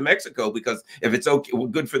tanks to Mexico, because if it's okay, well,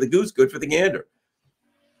 good for the goose, good for the gander.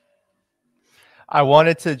 I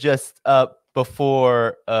wanted to just,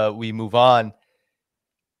 before we move on,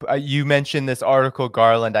 you mentioned this article,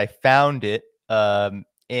 Garland. I found it.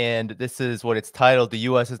 And this is what it's titled. The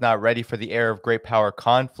U.S. is not ready for the era of great power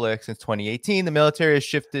conflict. Since 2018, the military has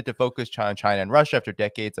shifted to focus on China and Russia after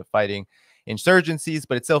decades of fighting insurgencies,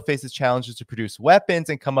 but it still faces challenges to produce weapons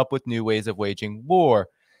and come up with new ways of waging war.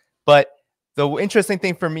 But The interesting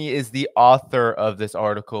thing for me is the author of this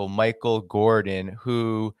article, Michael Gordon,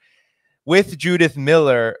 who, with Judith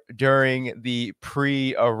Miller during the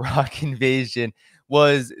pre-Iraq invasion,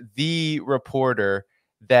 was the reporter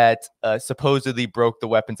that supposedly broke the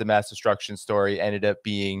weapons of mass destruction story, ended up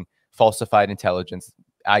being falsified intelligence,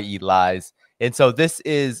 i.e. lies. And so this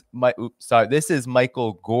is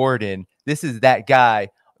Michael Gordon. This is that guy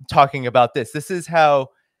talking about this. This is how,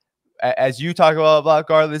 as you talk about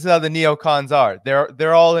Garland, this is how the neocons are.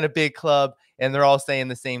 They're all in a big club and they're all saying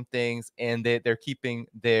the same things, and they're keeping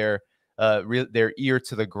their ear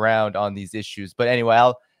to the ground on these issues. But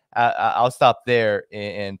anyway, I'll stop there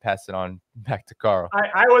and pass it on back to Carl.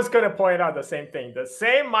 I was going to point out the same thing. The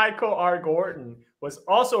same Michael R. Gordon was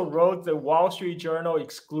also wrote the Wall Street Journal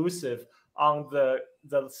exclusive on the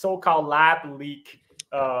so-called lab leak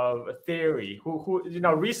theory. Who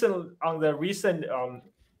recent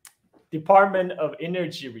Department of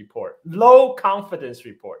Energy report, low confidence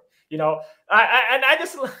report. I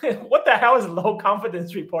just, what the hell is low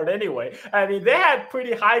confidence report anyway? I mean, they had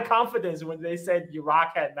pretty high confidence when they said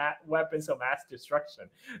Iraq had weapons of mass destruction,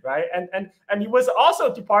 right? And it was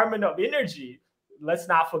also Department of Energy, let's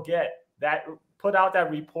not forget, that put out that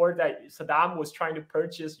report that Saddam was trying to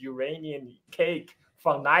purchase uranium cake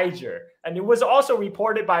from Niger. And it was also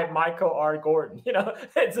reported by Michael R. Gordon.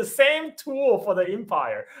 It's the same tool for the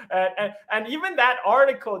empire. And even that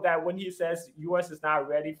article that when he says U.S. is not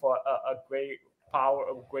ready for a great power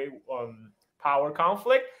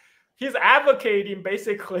conflict, he's advocating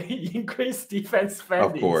basically increased defense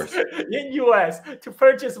spending in U.S. to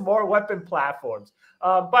purchase more weapon platforms.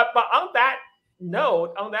 But on that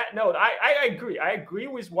note, I agree. I agree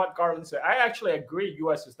with what Garland said. I actually agree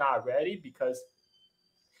U.S. is not ready, because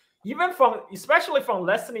especially from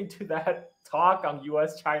listening to that talk on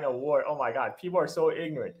U.S.-China war, oh my God, people are so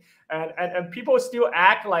ignorant, and people still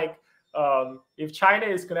act like if China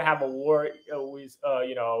is going to have a war with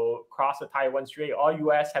cross the Taiwan Strait, all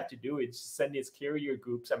U.S. have to do is send its carrier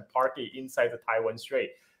groups and park it inside the Taiwan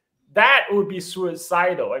Strait. That would be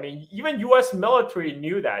suicidal. I mean, even U.S. military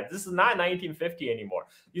knew that. This is not 1950 anymore.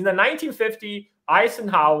 In the 1950,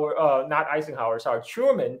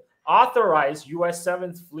 Truman authorized U.S.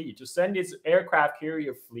 7th Fleet to send its aircraft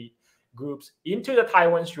carrier fleet groups into the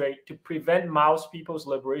Taiwan Strait to prevent Mao's People's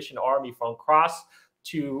Liberation Army from cross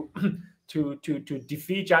to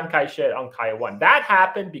defeat Chiang Kai-shek on Taiwan. That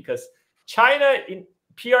happened because China in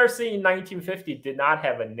PRC in 1950 did not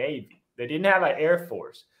have a navy. They didn't have an air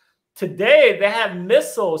force. Today, they have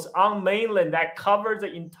missiles on mainland that cover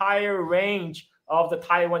the entire range of the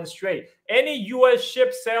Taiwan Strait. Any U.S.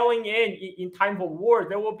 ship sailing in time of war,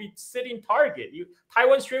 they will be sitting target.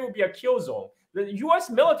 Taiwan Strait will be a kill zone. The U.S.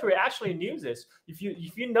 military actually knew this. If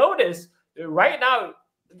you notice, right now,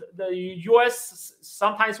 the U.S.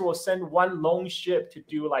 sometimes will send one lone ship to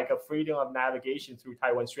do like a freedom of navigation through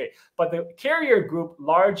Taiwan Strait, but the carrier group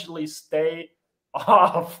largely stay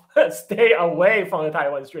away from the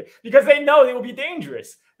Taiwan Strait because they know it will be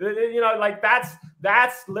dangerous. Like that's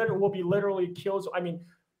will be literally kills. I mean,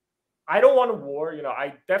 I don't want a war.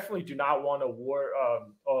 I definitely do not want a war.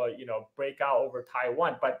 Break out over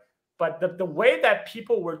Taiwan. But the way that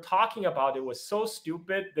people were talking about it was so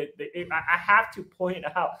stupid that I have to point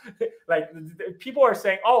out. Like people are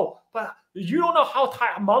saying, "Oh, but you don't know how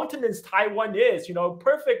mountainous Taiwan is.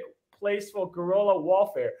 Perfect place for guerrilla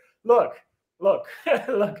warfare." Look.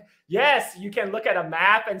 Yes, you can look at a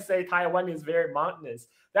map and say Taiwan is very mountainous.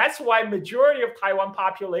 That's why majority of Taiwan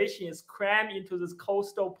population is crammed into this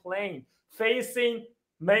coastal plain facing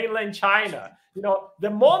mainland China.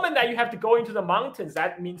 The moment that you have to go into the mountains,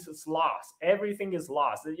 that means it's lost. Everything is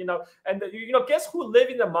lost. And guess who live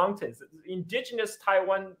in the mountains? Indigenous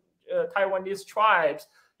Taiwanese tribes.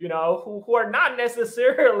 Who are not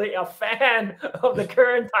necessarily a fan of the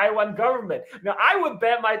current Taiwan government. Now, I would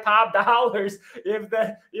bet my top dollars if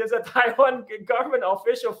the Taiwan government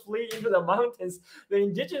official flee into the mountains, the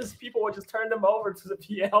indigenous people will just turn them over to the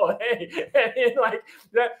PLA. And like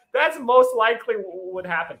that's most likely what would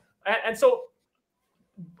happen. And so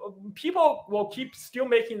people will keep still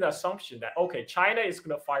making the assumption that, okay, China is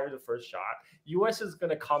going to fire the first shot. U.S. is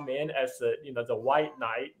going to come in as the white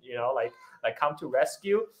knight, like come to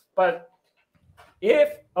rescue. But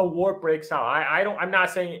if a war breaks out, I'm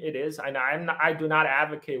not saying it is, and I do not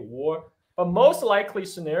advocate war, but most likely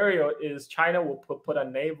scenario is China will put a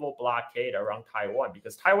naval blockade around Taiwan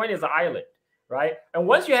because Taiwan is an island, right? And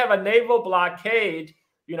once you have a naval blockade,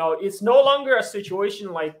 it's no longer a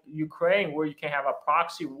situation like Ukraine where you can have a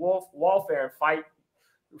proxy warfare and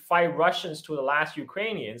fight Russians to the last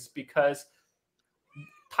Ukrainians, because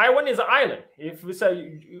Taiwan is an island. If it's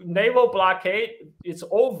a naval blockade, it's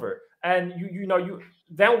over. And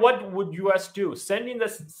then what would US do? Sending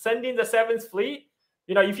the Seventh Fleet?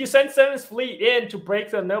 If you send Seventh Fleet in to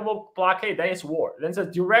break the naval blockade, then it's war. Then it's a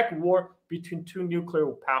direct war between two nuclear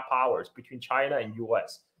powers, between China and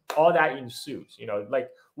US. All that ensues. Like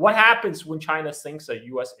what happens when China sinks a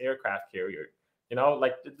US aircraft carrier?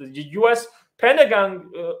 Like the US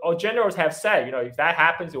Pentagon or generals have said, if that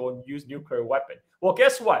happens, it will use nuclear weapon. Well,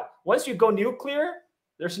 guess what? Once you go nuclear,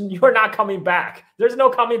 you're not coming back. There's no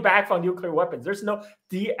coming back from nuclear weapons. There's no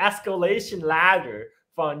de-escalation ladder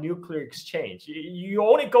from nuclear exchange. You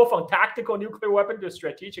only go from tactical nuclear weapon to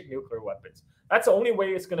strategic nuclear weapons. That's the only way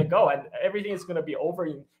it's going to go, and everything is going to be over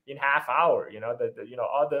in half hour.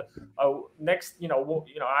 All the next.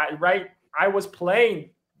 I was playing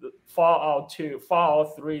Fallout 2,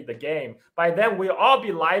 Fallout 3, the game. By then, we'll all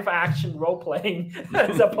be live action role playing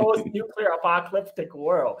as opposed to nuclear apocalyptic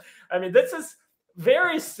world. I mean, this is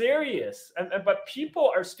very serious, but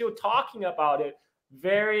people are still talking about it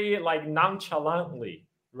very like nonchalantly,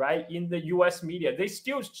 right? In the U.S. media, they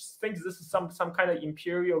still think this is some kind of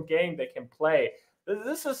imperial game they can play.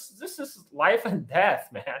 This is life and death,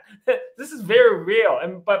 man. This is very real.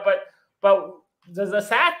 And but the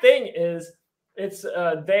sad thing is, it's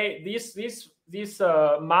these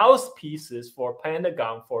mouthpieces for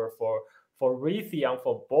Pentagon, for Raytheon,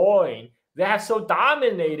 for Boeing. They have so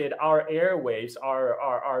dominated our airwaves,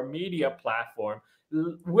 our media platform.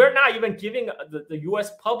 We're not even giving the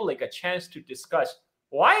U.S. public a chance to discuss,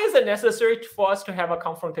 why is it necessary for us to have a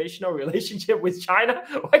confrontational relationship with China?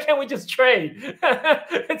 Why can't we just trade?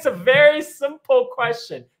 It's a very simple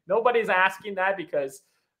question. Nobody's asking that because,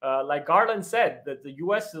 like Garland said, that the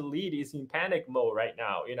U.S. elite is in panic mode right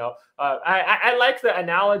now. I like the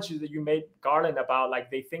analogy that you made, Garland, about like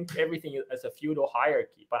they think everything is a feudal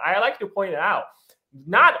hierarchy. But I like to point out,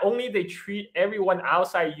 not only they treat everyone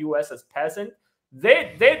outside U.S. as peasant,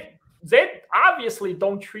 they obviously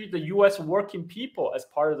don't treat the U.S. working people as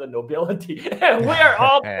part of the nobility. We are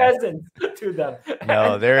all peasants to them.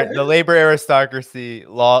 No, they're the labor aristocracy,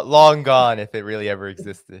 long gone if it really ever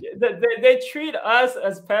existed. They treat us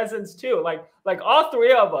as peasants too. Like all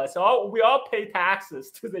three of us, we all pay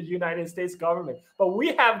taxes to the United States government, but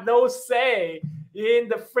we have no say in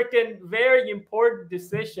the freaking very important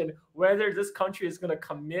decision whether this country is going to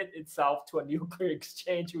commit itself to a nuclear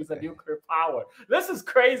exchange with a nuclear power. This is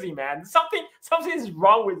crazy, man. Something is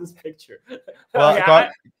wrong with this picture.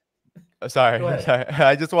 Well, sorry.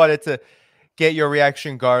 I just wanted to get your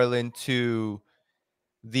reaction, Garland, to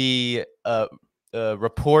the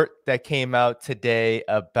report that came out today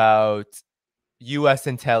about U.S.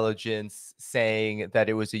 intelligence saying that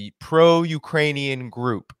it was a pro-Ukrainian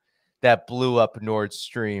group that blew up Nord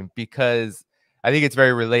Stream, because I think it's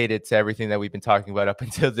very related to everything that we've been talking about up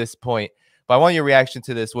until this point. But I want your reaction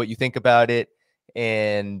to this, what you think about it,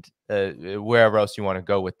 and wherever else you want to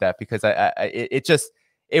go with that, because I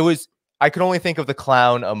could only think of the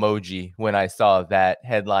clown emoji when I saw that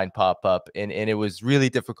headline pop up, and it was really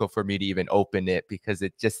difficult for me to even open it because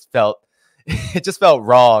it just felt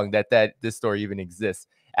wrong that this story even exists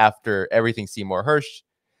after everything Seymour Hersh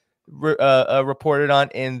reported on,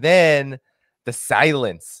 and then the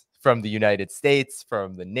silence from the United States,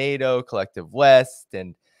 from the NATO collective West,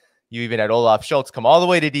 and you even had Olaf Scholz come all the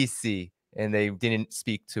way to DC, and they didn't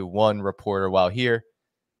speak to one reporter while here.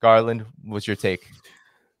 Garland, what's your take?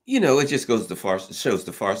 It just shows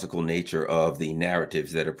the farcical nature of the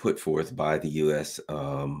narratives that are put forth by the U.S.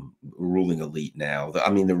 Ruling elite now. I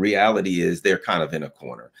mean, the reality is they're kind of in a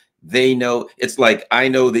corner. They know, it's like, I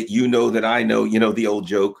know that you know that I know, the old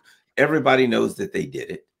joke. Everybody knows that they did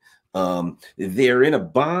it. They're in a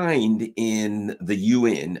bind in the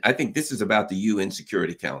UN. I think this is about the UN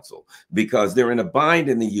Security Council, because they're in a bind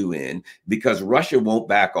in the UN because Russia won't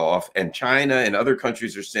back off, and China and other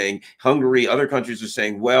countries are saying, Hungary, other countries are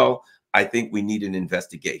saying, well, I think we need an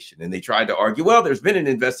investigation. And they tried to argue, well, there's been an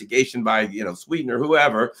investigation by, Sweden or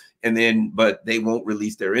whoever, but they won't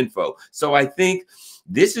release their info. So I think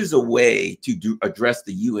this is a way to address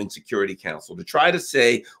the UN Security Council, to try to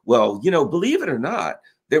say, well, believe it or not,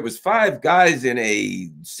 there was 5 guys in a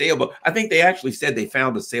sailboat. I think they actually said they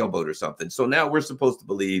found a sailboat or something. So now we're supposed to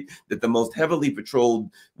believe that the most heavily patrolled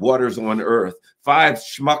waters on Earth, 5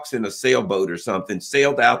 schmucks in a sailboat or something,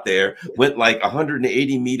 sailed out there, went like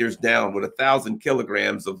 180 meters down with 1,000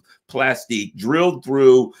 kilograms of plastic, drilled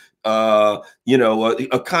through a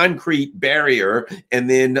concrete barrier, and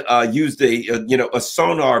then used a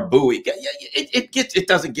sonar buoy. It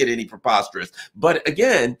doesn't get any preposterous. But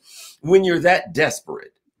again, when you're that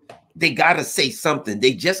desperate, they got to say something.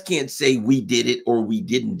 They just can't say we did it or we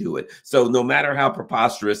didn't do it. So no matter how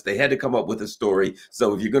preposterous, they had to come up with a story.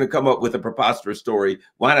 So if you're going to come up with a preposterous story,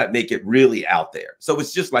 why not make it really out there? So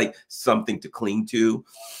it's just like something to cling to.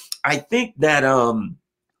 I think that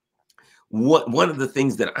one of the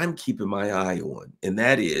things that I'm keeping my eye on, and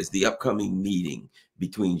that is the upcoming meeting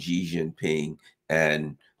between Xi Jinping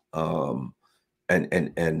and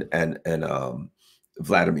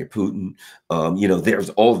Vladimir Putin. You know, there's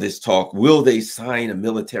all this talk. Will they sign a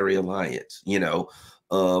military alliance? You know,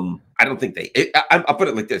 I don't think I'll put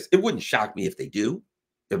it like this. It wouldn't shock me if they do.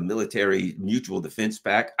 The military mutual defense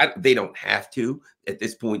pact. They don't have to at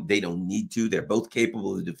this point. They don't need to. They're both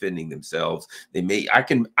capable of defending themselves. They may. I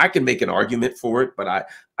can make an argument for it, but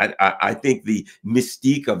I think the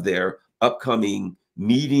mystique of their upcoming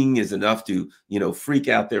meeting is enough to, you know, freak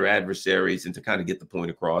out their adversaries and to kind of get the point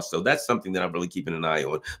across. So that's something that I'm really keeping an eye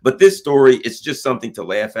on. But this story, it's just something to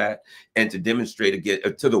laugh at and to demonstrate again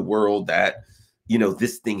to the world that, you know,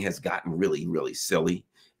 this thing has gotten really, really silly,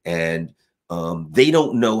 and they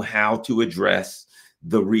don't know how to address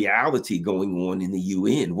the reality going on in the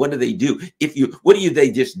UN. What do they do? What do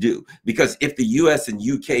they just do? Because if the US and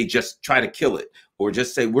UK just try to kill it or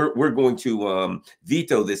just say we're going to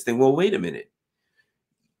veto this thing, well, wait a minute.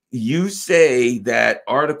 You say that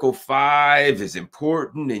Article 5 is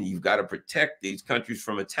important and you've got to protect these countries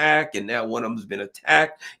from attack, and now one of them has been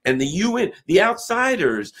attacked, and the UN, the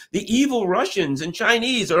outsiders, the evil Russians and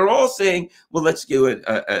Chinese are all saying, well, let's do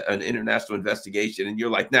an international investigation, and you're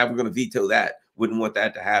like, now we're going to veto that. Wouldn't want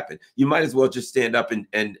that to happen. You might as well just stand up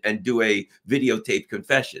and do a videotape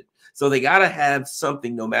confession. So they got to have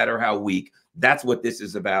something, no matter how weak. That's what this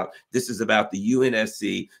is about. This is about the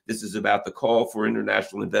UNSC. This is about the call for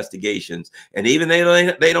international investigations. And even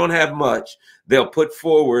they don't have much, they'll put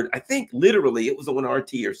forward, I think literally it was on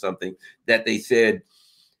RT or something, that they said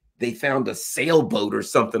they found a sailboat or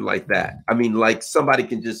something like that. I mean, like somebody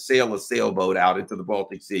can just sail a sailboat out into the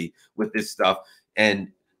Baltic Sea with this stuff. And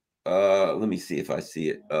let me see if I see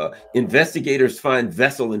it. Investigators find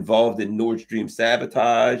vessel involved in Nord Stream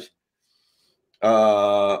sabotage.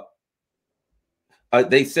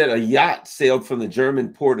 They said a yacht sailed from the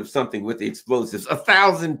German port of something with the explosives,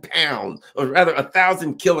 1,000 pounds, or rather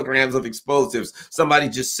 1,000 kilograms of explosives. Somebody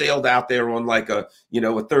just sailed out there on like a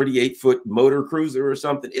 38-foot motor cruiser or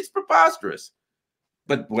something. It's preposterous.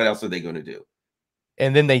 But what else are they going to do?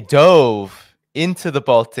 And then they dove into the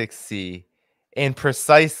Baltic Sea and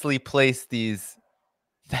precisely placed these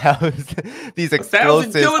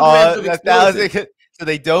explosives on 1,000. So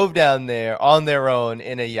they dove down there on their own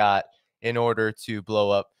in a yacht in order to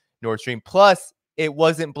blow up Nord Stream. Plus, it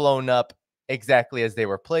wasn't blown up exactly as they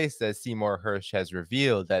were placed, as Seymour Hersh has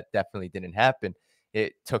revealed. That definitely didn't happen.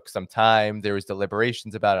 It took some time. There was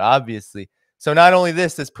deliberations about it, obviously. So not only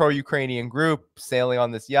this pro-Ukrainian group sailing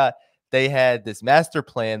on this yacht, they had this master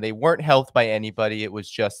plan. They weren't helped by anybody. It was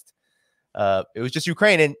just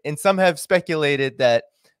Ukraine. And some have speculated that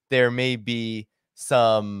there may be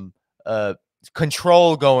some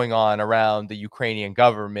control going on around the Ukrainian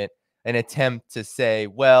government, an attempt to say,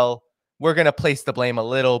 well, we're going to place the blame a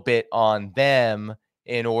little bit on them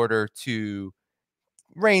in order to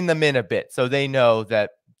rein them in a bit. So they know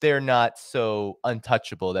that they're not so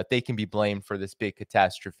untouchable, that they can be blamed for this big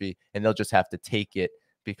catastrophe and they'll just have to take it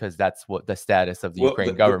because that's what the status of the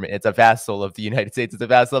Ukrainian government. It's a vassal of the United States. It's a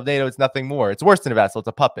vassal of NATO. It's nothing more. It's worse than a vassal. It's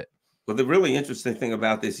a puppet. Well, the really interesting thing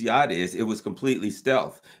about this yacht is it was completely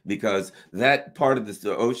stealth, because that part of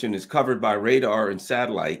the ocean is covered by radar and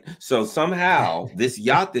satellite. So somehow this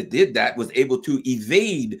yacht that did that was able to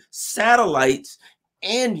evade satellites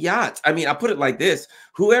and yachts. I mean, I put it like this.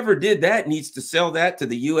 Whoever did that needs to sell that to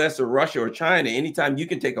the US or Russia or China. Anytime you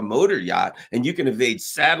can take a motor yacht and you can evade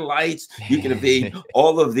satellites, you can evade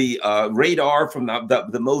all of the radar from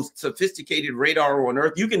the most sophisticated radar on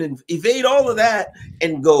Earth. You can evade all of that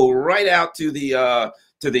and go right out to the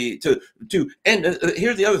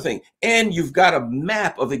here's the other thing. And you've got a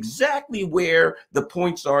map of exactly where the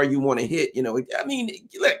points are you want to hit. You know, I mean,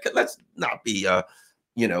 let's not be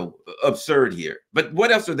absurd here. But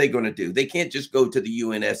what else are they going to do? They can't just go to the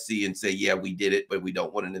UNSC and say, yeah, we did it, but we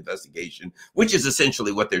don't want an investigation, which is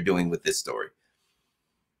essentially what they're doing with this story.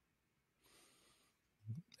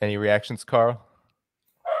 Any reactions, Carl?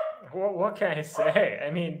 What can I say?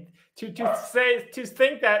 I mean, to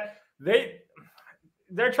think that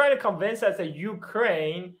they're trying to convince us that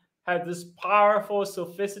Ukraine has this powerful,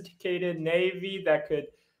 sophisticated navy that could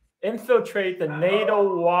infiltrate the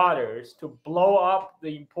NATO waters to blow up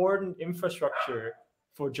the important infrastructure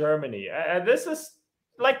for Germany. And this is,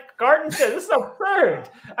 like Garland said, this is absurd.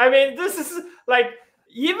 I mean, this is like,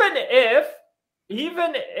 even if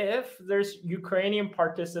even if there's Ukrainian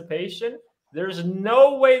participation, there's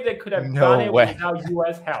no way they could have done it without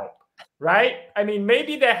U.S. help, right? I mean,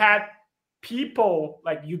 maybe they had people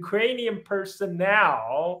like Ukrainian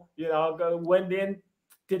personnel, went in,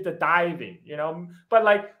 did the diving, but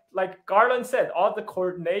like Garland said, all the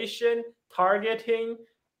coordination, targeting,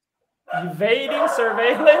 evading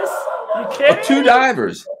surveillance. You kidding? 2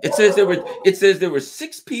 divers. It says there were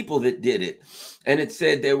 6 people that did it, and it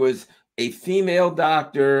said there was a female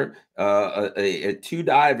doctor, 2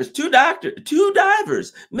 divers, 2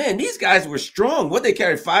 divers. Man, these guys were strong. What, they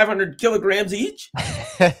carried 500 kilograms each?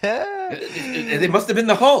 They must have been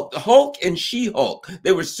the Hulk and She-Hulk.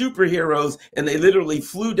 They were superheroes, and they literally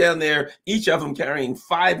flew down there, each of them carrying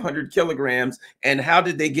 500 kilograms. And how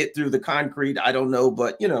did they get through the concrete? I don't know,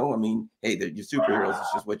 but I mean, hey, they're your superheroes.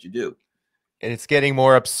 It's just what you do. And it's getting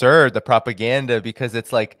more absurd, the propaganda, because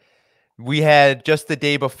it's like, we had just the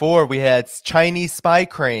day before, we had Chinese spy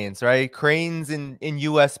cranes, right? Cranes in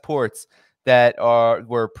U.S. ports that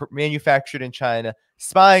were manufactured in China,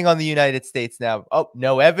 spying on the United States now. Oh,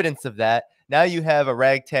 no evidence of that. Now you have a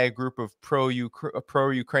ragtag group of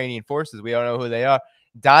pro-Ukrainian forces. We don't know who they are,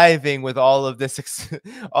 diving with all of this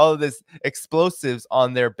explosives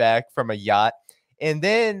on their back from a yacht. And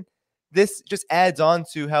then this just adds on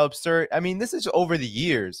to how absurd. I mean, this is over the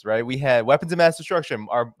years, right? We had weapons of mass destruction.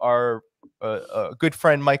 Our good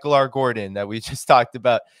friend Michael R. Gordon that we just talked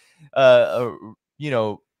about,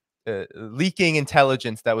 leaking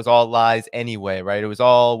intelligence that was all lies anyway, right? It was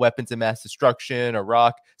all weapons of mass destruction.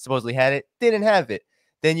 Iraq supposedly had it, didn't have it.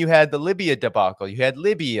 Then you had the Libya debacle. You had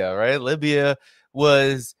Libya, right? Libya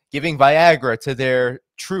was giving Viagra to their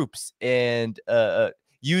troops and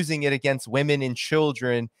using it against women and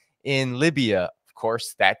children in Libya. Of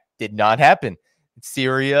course, that did not happen.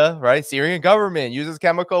 Syria, right? Syrian government uses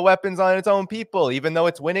chemical weapons on its own people, even though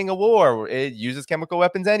it's winning a war. It uses chemical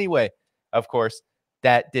weapons anyway. Of course,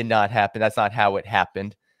 that did not happen. That's not how it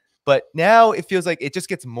happened. But now it feels like it just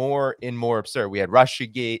gets more and more absurd. We had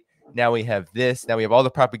Russiagate. Now we have this. Now we have all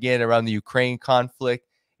the propaganda around the Ukraine conflict.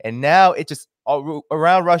 And now it just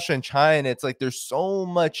around Russia and China, it's like there's so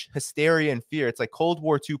much hysteria and fear. It's like Cold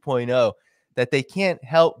War 2.0 that they can't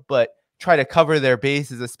help but try to cover their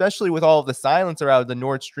bases, especially with all of the silence around the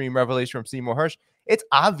Nord Stream revelation from Seymour Hersh. It's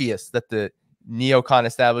obvious that the neocon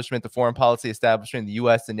establishment, the foreign policy establishment, the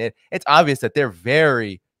U.S. and it's obvious that they're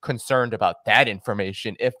very concerned about that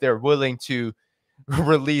information if they're willing to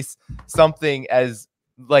release something as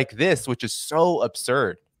like this, which is so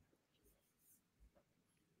absurd.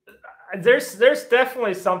 There's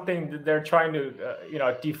definitely something that they're trying to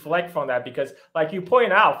deflect from that, because like you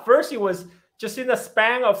point out, first it was just in the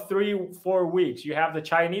span of 3-4 weeks. You have the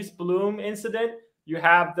Chinese Bloom incident, you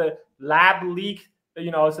have the lab leak,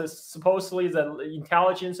 so supposedly the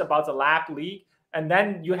intelligence about the lab leak, and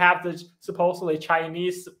then you have the supposedly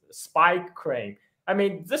Chinese spy crane. I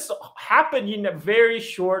mean, this happened in a very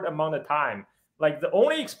short amount of time. Like, the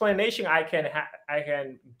only explanation I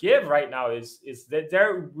can give right now is that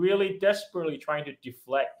they're really desperately trying to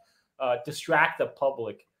distract the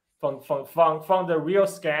public from the real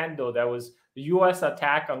scandal that was the U.S.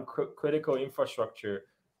 attack on critical infrastructure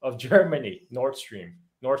of Germany, Nord Stream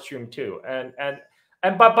 2,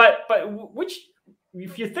 but which,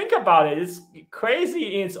 if you think about it, is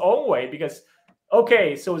crazy in its own way, because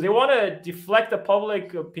okay, so they want to deflect the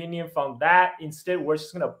public opinion from that. Instead, we're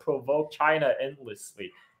just going to provoke China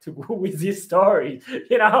endlessly with these stories.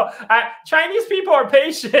 Chinese people are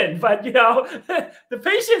patient, but the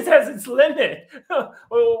patience has its limit.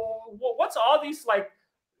 What's all these like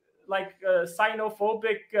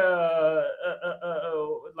xenophobic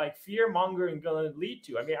like fear mongering going to lead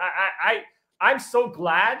to? I mean, I'm so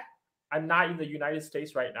glad I'm not in the United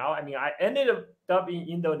States right now. I mean, I ended up in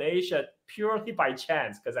Indonesia purely by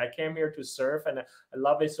chance, because I came here to surf and I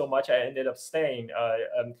love it so much. I ended up staying.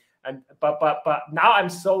 But now I'm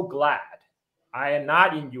so glad I am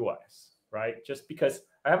not in US, right? Just because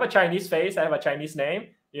I have a Chinese face, I have a Chinese name.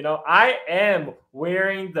 I am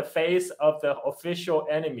wearing the face of the official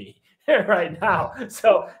enemy right now.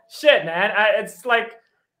 So shit, man. It's like,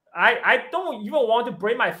 I don't even want to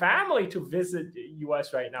bring my family to visit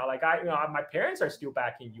U.S. right now. Like, my parents are still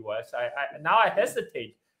back in U.S. I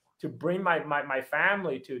hesitate to bring my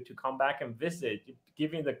family to come back and visit,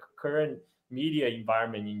 given the current media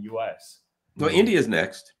environment in U.S. Well, India's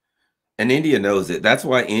next. And India knows it. That's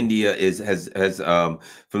why India has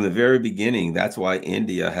from the very beginning. That's why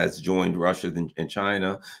India has joined Russia and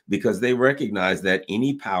China, because they recognize that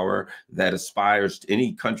any power that aspires to,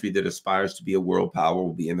 any country that aspires to be a world power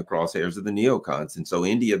will be in the crosshairs of the neocons. And so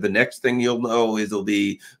India, the next thing you'll know is it'll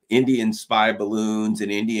be Indian spy balloons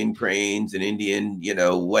and Indian cranes and Indian, you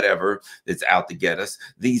know, whatever that's out to get us.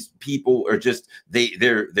 These people are just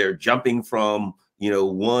they're jumping from, you know,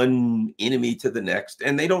 one enemy to the next,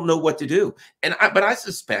 and they don't know what to do. But I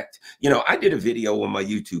suspect, you know, I did a video on my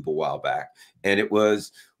YouTube a while back, and it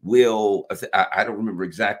was, I don't remember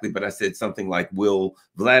exactly, but I said something like, will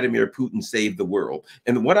Vladimir Putin save the world?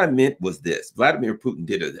 And what I meant was this: Vladimir Putin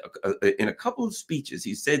did in a couple of speeches,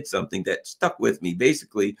 he said something that stuck with me.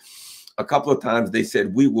 Basically, a couple of times they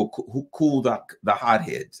said, we will cool the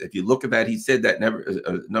hotheads. If you look at that, he said that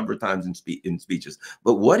a number of times in speeches.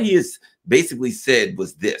 But what he has basically said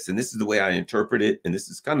was this, and this is the way I interpret it, and this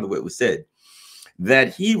is kind of the way it was said,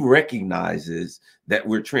 that he recognizes that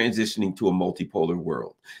we're transitioning to a multipolar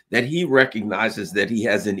world, that he recognizes that he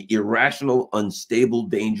has an irrational, unstable,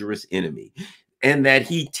 dangerous enemy, and that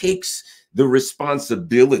he takes the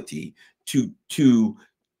responsibility to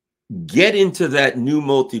get into that new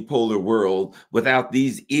multipolar world without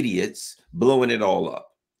these idiots blowing it all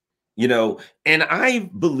up, you know. And I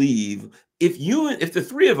believe if the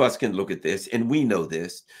three of us can look at this and we know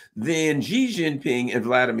this, then Xi Jinping and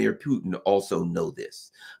Vladimir Putin also know this.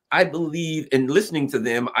 I believe, in listening to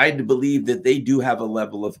them, I believe that they do have a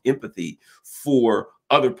level of empathy for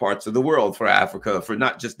other parts of the world, for Africa, for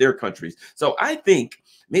not just their countries. So I think,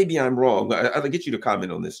 maybe I'm wrong, I'll get you to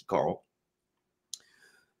comment on this, Carl.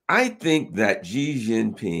 I think that Xi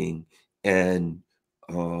Jinping and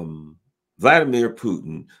Vladimir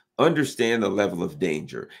Putin understand the level of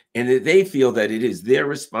danger, and that they feel that it is their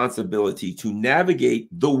responsibility to navigate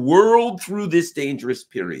the world through this dangerous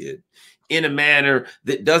period in a manner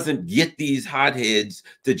that doesn't get these hotheads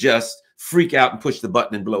to just freak out and push the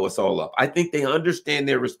button and blow us all up. I think they understand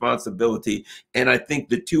their responsibility, and I think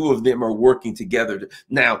the two of them are working together.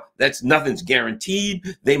 Now, nothing's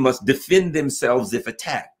guaranteed. They must defend themselves if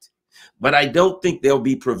attacked. But I don't think they'll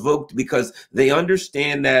be provoked, because they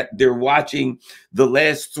understand that they're watching the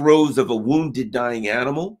last throes of a wounded, dying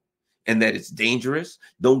animal, and that it's dangerous.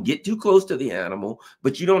 Don't get too close to the animal,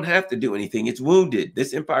 but you don't have to do anything. It's wounded.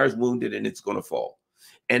 This empire is wounded, and it's going to fall.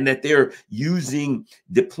 And that they're using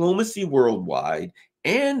diplomacy worldwide,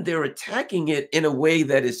 and they're attacking it in a way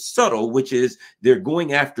that is subtle, which is they're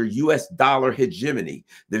going after US dollar hegemony.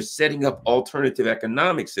 They're setting up alternative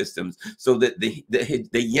economic systems so that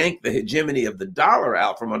they yank the hegemony of the dollar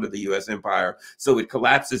out from under the US empire, so it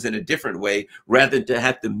collapses in a different way, rather than to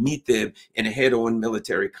have to meet them in a head-on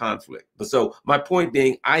military conflict. But so my point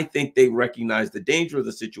being, I think they recognize the danger of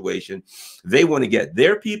the situation. They want to get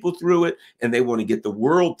their people through it, and they want to get the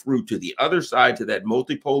world through to the other side, to that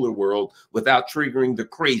multipolar world, without triggering the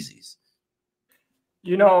crazies.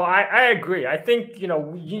 You know, I agree. I think, you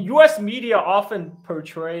know, U.S. media often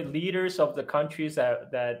portray leaders of the countries that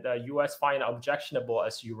the U.S. find objectionable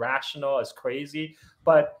as irrational, as crazy.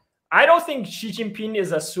 But I don't think Xi Jinping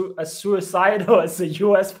is as suicidal as the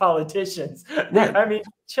U.S. politicians. Right. I mean,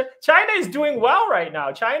 China is doing well right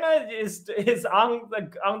now. China is on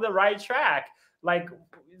the right track. Like,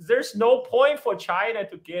 there's no point for China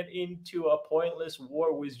to get into a pointless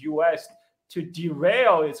war with U.S. to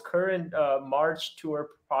derail its current march toward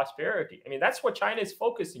prosperity. I mean, that's what China is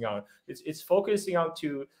focusing on. It's focusing on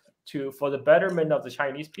for the betterment of the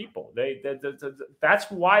Chinese people. That's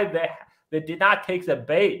why they did not take the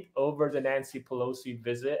bait over the Nancy Pelosi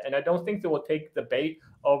visit, and I don't think they will take the bait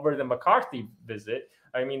over the McCarthy visit.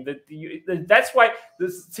 I mean, that's why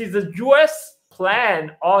the U.S.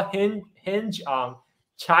 plan all hinge on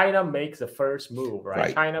China makes the first move,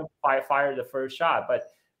 right? China fired the first shot,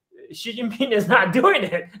 but Xi Jinping is not doing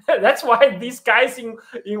it. That's why these guys in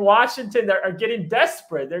Washington are getting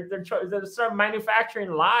desperate. They're start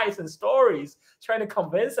manufacturing lies and stories, trying to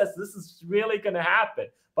convince us this is really going to happen.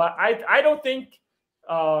 But I don't think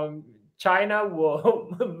China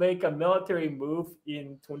will make a military move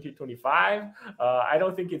in 2025. I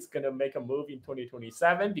don't think it's going to make a move in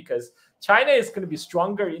 2027, because China is going to be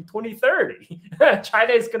stronger in 2030.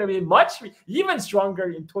 China is going to be even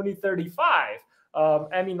stronger in 2035.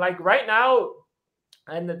 I mean, like right now,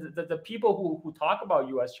 and the people who talk about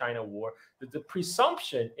U.S.-China war, the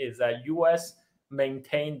presumption is that U.S.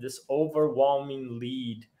 maintained this overwhelming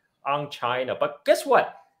lead on China. But guess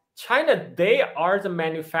what? China, they're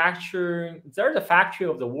the factory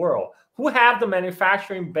of the world. Who have the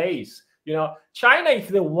manufacturing base? You know, China, if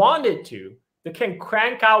they wanted to, they can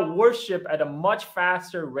crank out warship at a much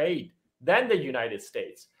faster rate than the United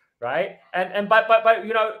States. right? But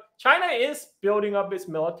you know, China is building up its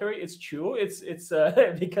military. It's true. It's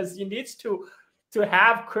because it needs to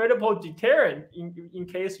have credible deterrent in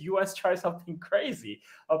case U.S. tries something crazy.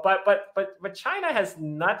 But China has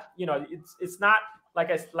not, you know, it's not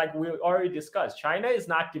like we already discussed. China is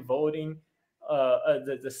not devoting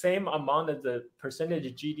the same amount of the percentage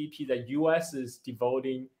of GDP that U.S. is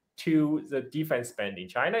devoting to the defense spending.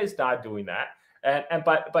 China is not doing that,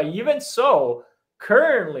 but even so,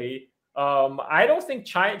 currently, I don't think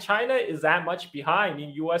China is that much behind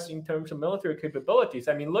in U.S. in terms of military capabilities.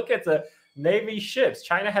 I mean, look at the Navy ships.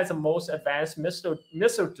 China has the most advanced missile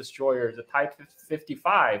destroyer, the Type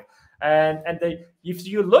 55, and if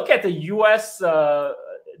you look at the U.S.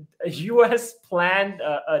 U.S. planned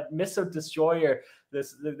missile destroyer,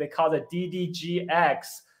 they call it DDGX.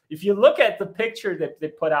 If you look at the picture that they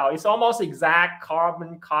put out, it's almost exact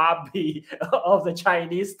carbon copy of the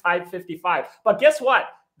Chinese Type 55. But guess what?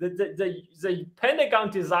 The Pentagon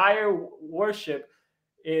desire worship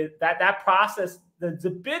is that process.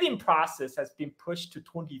 The bidding process has been pushed to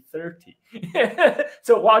 2030.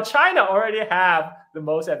 So while China already have the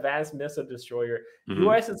most advanced missile destroyer,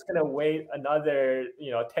 U.S. is going to wait another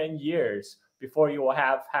 10 years before you will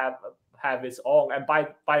have its own, and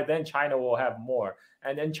by then China will have more,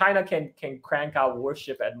 and then China can crank out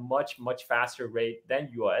warship at much faster rate than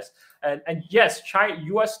U.S. and yes,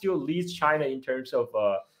 U.S. still leads China in terms of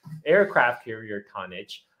aircraft carrier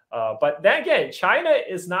tonnage. But then again, China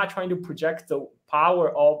is not trying to project the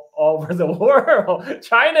power all over the world.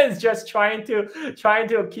 China is just trying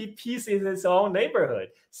to keep peace in its own neighborhood.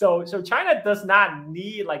 So China does not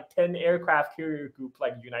need like 10 aircraft carrier group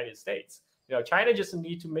like the United States. You know, China just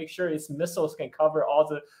needs to make sure its missiles can cover all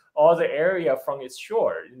the area from its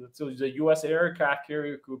shore. So the U.S. aircraft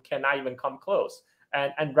carrier group cannot even come close.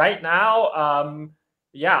 And right now,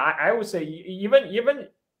 yeah, I would say even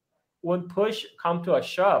when push come to a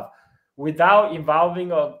shove, without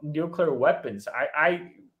involving of nuclear weapons,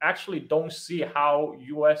 I actually don't see how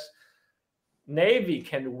U.S. Navy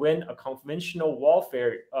can win a conventional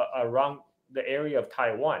warfare around the area of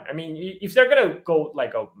Taiwan. I mean, if they're gonna go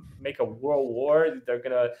like make a world war, they're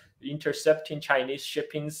gonna intercepting Chinese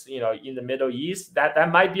shippings, in the Middle East.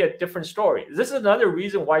 That might be a different story. This is another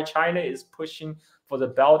reason why China is pushing for the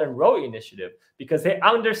Belt and Road Initiative, because they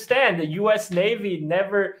understand the U.S. Navy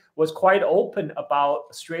never was quite open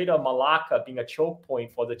about Strait of Malacca being a choke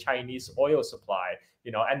point for the Chinese oil supply,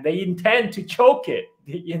 and they intend to choke it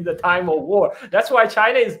in the time of war. That's why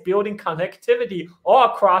China is building connectivity all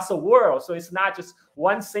across the world. So it's not just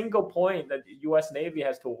one single point that the U.S. Navy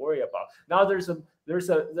has to worry about. Now there's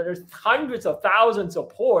hundreds of thousands of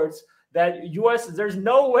ports that there's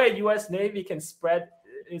no way U.S. Navy can spread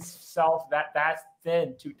itself that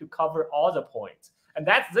thin to cover all the points. And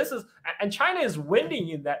and China is winning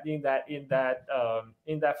in that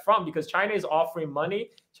front, because China is offering money,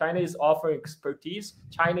 China is offering expertise,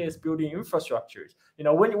 China is building infrastructures.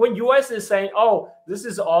 When U.S. is saying, "Oh, this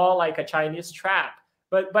is all like a Chinese trap,"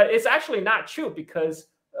 but it's actually not true, because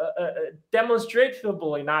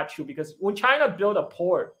demonstratively not true, because when China built a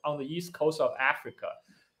port on the east coast of Africa,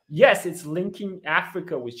 yes, it's linking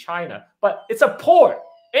Africa with China, but it's a port.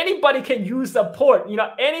 Anybody can use the port.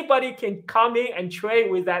 Anybody can come in and trade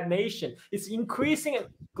with that nation. It's increasing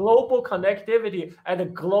global connectivity at a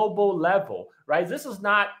global level, right? This is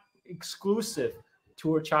not exclusive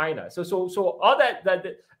to China. So all that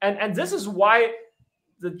and this is why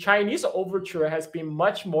the Chinese overture has been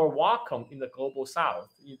much more welcome in the global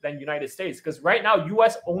South than United States, because right now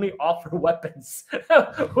U.S. only offer weapons.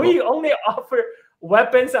 We only offer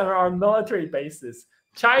weapons on our military bases.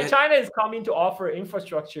 China is coming to offer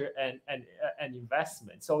infrastructure and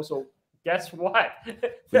investment. So guess what?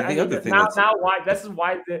 Now why? This is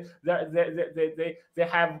why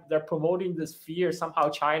they're promoting this fear.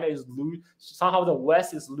 Somehow somehow the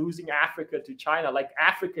West is losing Africa to China. Like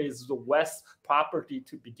Africa is the West property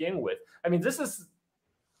to begin with. I mean, this is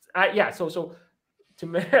So to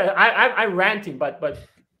me, I'm ranting, but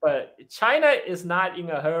China is not in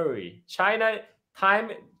a hurry.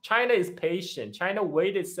 China is patient. China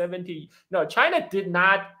waited 70. No, China did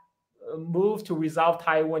not move to resolve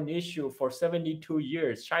Taiwan issue for 72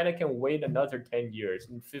 years. China can wait another 10 years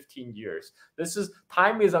and 15 years.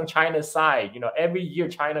 Time is on China's side. Every year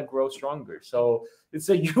China grows stronger. So it's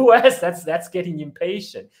the U.S. that's getting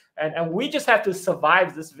impatient, and we just have to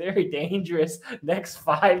survive this very dangerous next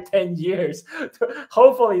 5-10 years.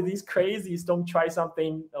 Hopefully these crazies don't try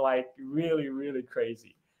something like really, really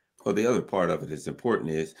crazy. Well, the other part of it is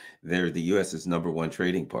important is they're the U.S.'s #1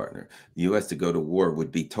 trading partner. The U.S. to go to war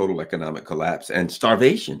would be total economic collapse and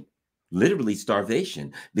starvation. literally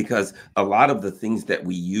starvation, because a lot of the things that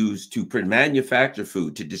we use to manufacture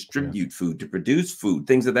food, to distribute food, to produce food,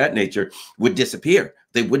 things of that nature would disappear.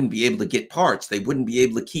 They wouldn't be able to get parts. They wouldn't be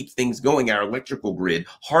able to keep things going. Our electrical grid,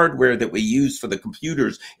 hardware that we use for the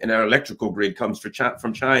computers in our electrical grid comes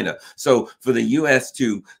from China. So for the U.S.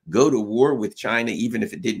 to go to war with China, even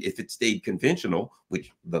if it stayed conventional,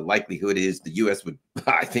 which the likelihood is the U.S. would,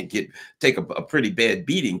 I think, take a pretty bad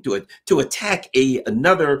beating to attack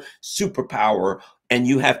another superpower, and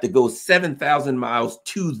you have to go 7,000 miles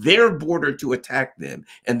to their border to attack them,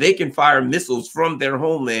 and they can fire missiles from their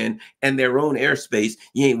homeland and their own airspace.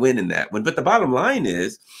 You ain't winning that one. But the bottom line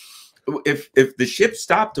is, if the ship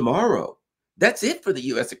stopped tomorrow, that's it for the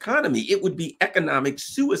U.S. economy. It would be economic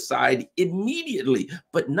suicide immediately,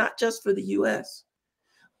 but not just for the U.S.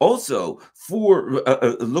 Also, for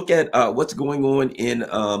look at what's going on in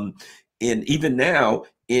even now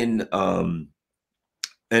in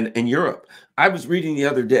Europe. I was reading the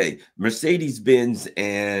other day, Mercedes-Benz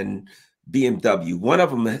and BMW, one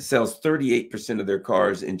of them sells 38% of their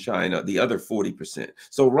cars in China, the other 40%.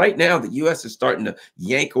 So right now, the U.S. is starting to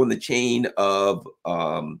yank on the chain of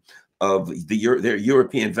their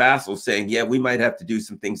European vassals, saying, yeah, we might have to do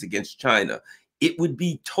some things against China. It would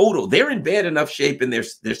be total. They're in bad enough shape and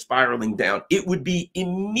they're spiraling down. It would be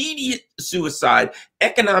immediate suicide,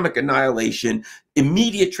 economic annihilation,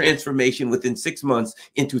 immediate transformation within 6 months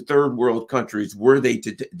into third world countries were they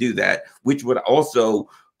to do that, which would also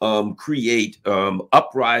create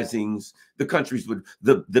uprisings. The countries would,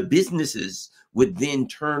 the businesses would then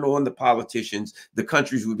turn on the politicians. The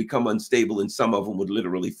countries would become unstable, and some of them would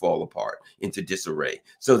literally fall apart into disarray.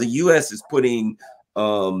 So the U.S. is putting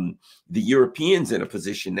the Europeans in a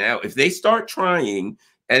position now. If they start trying,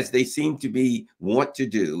 as they seem to want to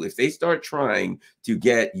do, if they start trying to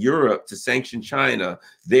get Europe to sanction China,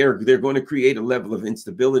 they're going to create a level of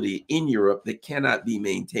instability in Europe that cannot be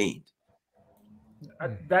maintained.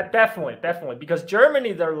 That definitely, because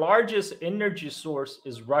Germany, their largest energy source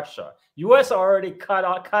is Russia. U.S. already cut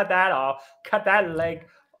that leg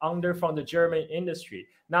under from the German industry.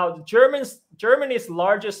 Now, Germany's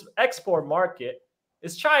largest export market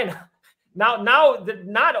is China. Now,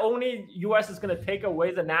 not only U.S. is going to take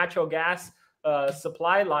away the natural gas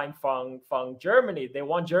supply line from Germany, they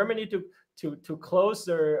want Germany to close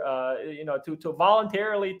their to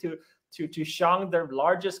voluntarily to shun their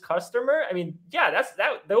largest customer. I mean, yeah,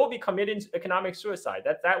 they will be committing economic suicide.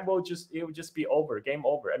 It will just be over, game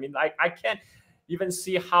over. I mean, I can't even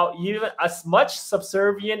see how, even as much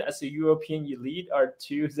subservient as the European elite are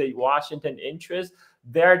to the Washington interests,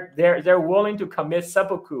 they're willing to commit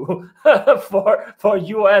seppuku for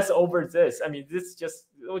U.S. over this. I mean, it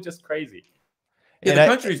was just crazy. Yeah, the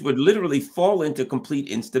countries would literally fall into complete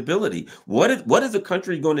instability. What is a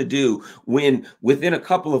country going to do when within a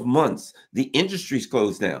couple of months the industries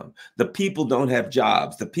close down, the people don't have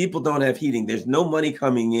jobs, the people don't have heating, there's no money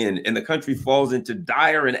coming in, and the country falls into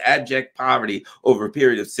dire and abject poverty over a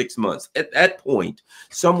period of 6 months? At that point,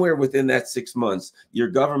 somewhere within that 6 months, your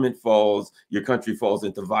government falls, your country falls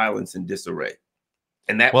into violence and disarray.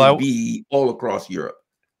 And that would be all across Europe.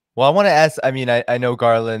 Well, I want to ask, I mean, I know,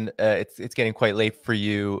 Garland, it's getting quite late for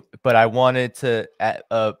you, but I wanted to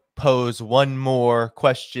pose one more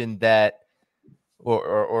question that,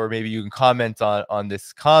 or maybe you can comment on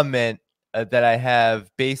this comment that I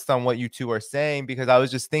have based on what you two are saying, because I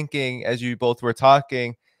was just thinking as you both were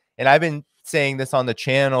talking, and I've been saying this on the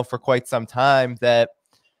channel for quite some time, that,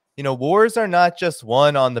 you know, wars are not just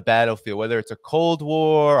won on the battlefield, whether it's a Cold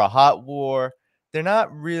War, a hot war. They're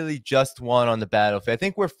not really just won on the battlefield. I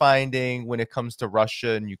think we're finding when it comes to Russia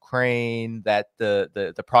and Ukraine that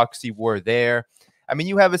the proxy war there. I mean,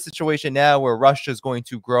 you have a situation now where Russia is going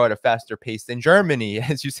to grow at a faster pace than Germany.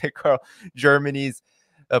 As you said, Carl, Germany's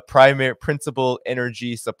principal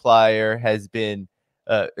energy supplier has been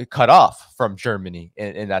cut off from Germany,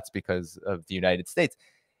 and that's because of the United States.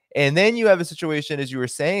 And then you have a situation, as you were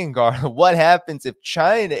saying, Garland, what happens if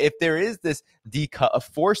China, if there is this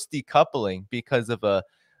forced decoupling because of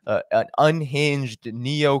an unhinged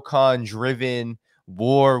neocon-driven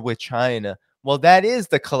war with China? Well, that is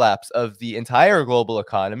the collapse of the entire global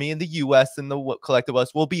economy, and the U.S. and the collective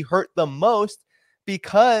West will be hurt the most,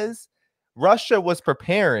 because Russia was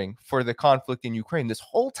preparing for the conflict in Ukraine this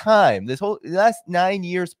whole time, this whole last 9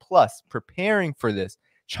 years plus, preparing for this.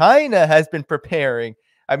 China has been preparing.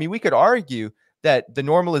 I mean, we could argue that the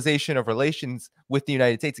normalization of relations with the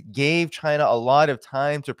United States gave China a lot of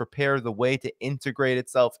time to prepare the way to integrate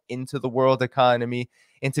itself into the world economy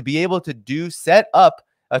and to be able to set up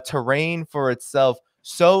a terrain for itself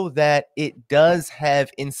so that it does have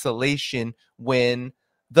insulation when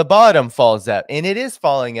the bottom falls out. And it is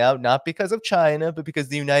falling out, not because of China, but because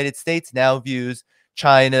the United States now views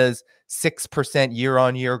China's 6%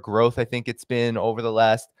 year-on-year growth, I think it's been over the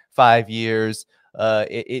last 5 years.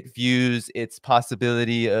 It views its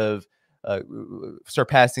possibility of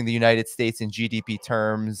surpassing the United States in GDP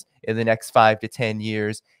terms in the next 5 to 10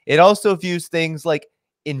 years. It also views things like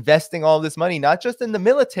investing all this money, not just in the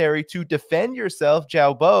military to defend yourself.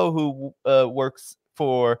 Zhao Bo, who works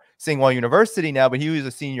for Tsinghua University now, but he was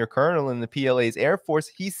a senior colonel in the PLA's Air Force.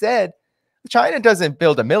 He said China doesn't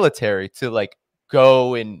build a military to like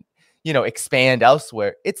go and, you know, expand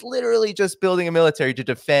elsewhere. It's literally just building a military to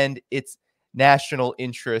defend its national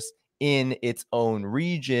interest in its own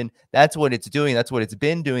region. That's what it's doing. That's what it's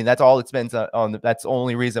been doing. That's all it's been on. That's the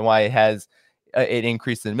only reason why it has it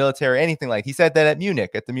increased in the military, anything like. He said that at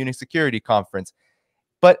Munich, at the Munich Security Conference.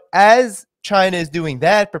 But as China is doing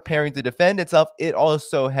that, preparing to defend itself, it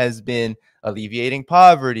also has been alleviating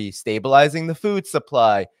poverty, stabilizing the food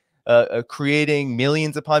supply, creating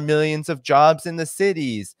millions upon millions of jobs in the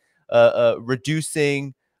cities,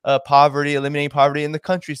 reducing poverty, eliminating poverty in the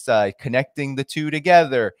countryside, connecting the two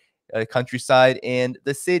together, countryside and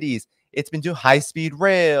the cities. It's been doing high-speed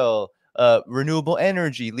rail, renewable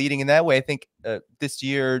energy, leading in that way. I think this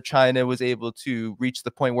year China was able to reach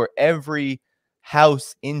the point where every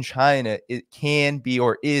house in China, it can be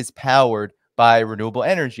or is powered by renewable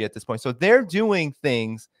energy at this point. So they're doing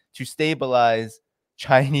things to stabilize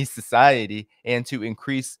Chinese society and to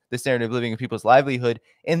increase the standard of living of people's livelihood.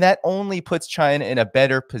 And that only puts China in a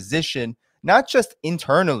better position, not just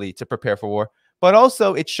internally to prepare for war, but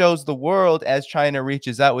also it shows the world as China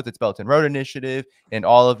reaches out with its Belt and Road Initiative and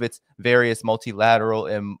all of its various multilateral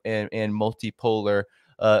and multipolar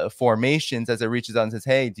formations, as it reaches out and says,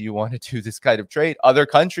 hey, do you want to do this kind of trade? Other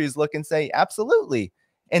countries look and say, absolutely.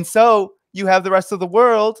 And so you have the rest of the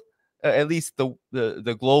world, at least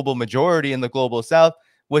the global majority in the global South,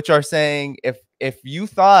 which are saying, if you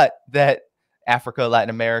thought that Africa, Latin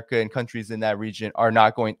America, and countries in that region are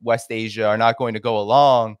not going, West Asia, are not going to go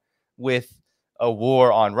along with a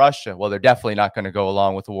war on Russia, well, they're definitely not going to go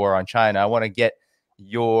along with a war on China. I want to get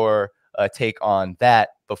your take on that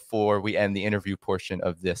before we end the interview portion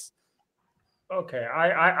of this. Okay,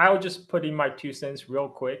 I'll just put in my 2 cents real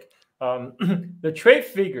quick. The trade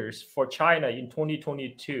figures for China in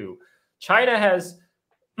 2022, China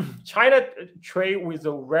trade with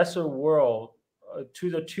the rest of the world to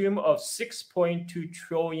the tune of $6.2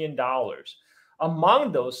 trillion.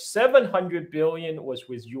 Among those, 700 billion was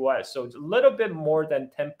with US, so it's a little bit more than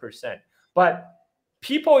 10%. But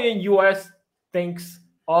people in US thinks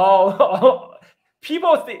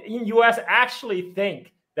people in US actually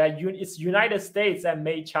think that it's United States that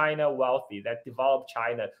made China wealthy, that developed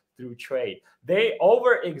China through trade. They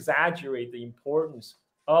over-exaggerate the importance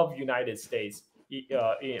of United States,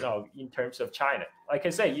 in terms of China. Like I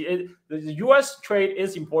say, the U.S. trade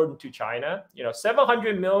is important to China.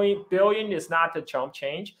 700 billion is not a chump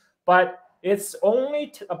change, but it's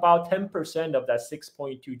only about 10% of that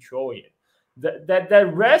 6.2 trillion.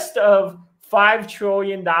 The rest of $5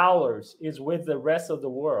 trillion is with the rest of the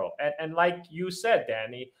world. And like you said,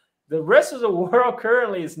 Danny, the rest of the world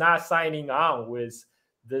currently is not signing on with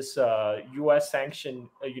this U.S. sanction,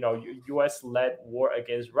 U.S.-led war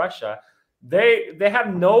against Russia. They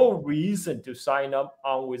have no reason to sign up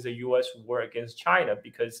on with the U.S. war against China,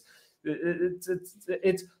 because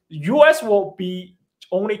it's U.S. will be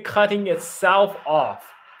only cutting itself off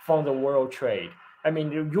from the world trade. I mean,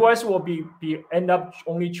 the U.S. will end up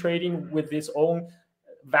only trading with its own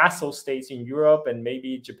vassal states in Europe and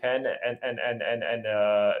maybe Japan and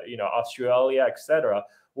Australia, etc.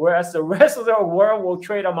 Whereas the rest of the world will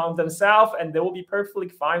trade among themselves, and they will be perfectly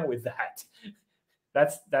fine with that.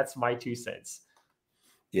 That's my 2 cents.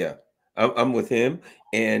 Yeah, I'm with him.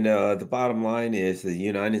 And the bottom line is the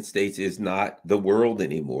United States is not the world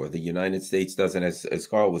anymore. The United States doesn't, as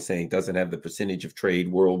Carl was saying, doesn't have the percentage of trade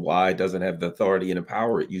worldwide, doesn't have the authority and the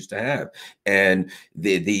power it used to have. And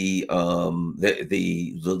the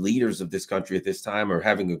leaders of this country at this time are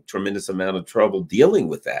having a tremendous amount of trouble dealing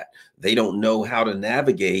with that. They don't know how to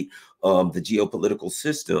navigate the geopolitical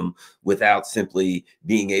system without simply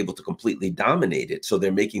being able to completely dominate it. So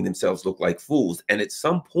they're making themselves look like fools. And at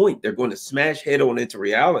some point, they're going to smash head on into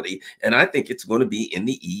reality. And I think it's going to be in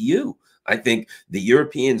the EU. I think the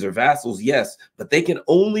Europeans are vassals, yes, but they can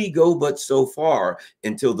only go but so far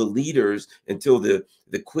until the leaders, until the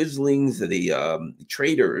quislings, the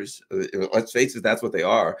traitors, let's face it, that's what they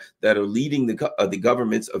are, that are leading the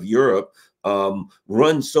governments of Europe,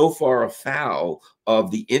 run so far afoul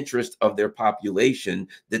of the interest of their population,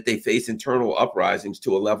 that they face internal uprisings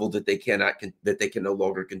to a level that they can no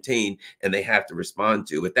longer contain, and they have to respond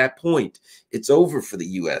to. At that point, it's over for the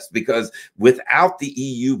U.S. because without the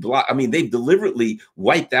EU bloc, I mean, they've deliberately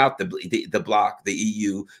wiped out the bloc, the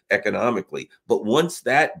EU, economically. But once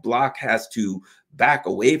that bloc has to back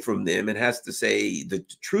away from them and has to say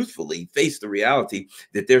truthfully face the reality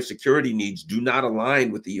that their security needs do not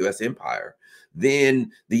align with the U.S. empire,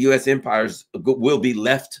 then the U.S. empire will be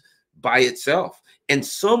left by itself. And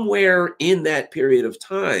somewhere in that period of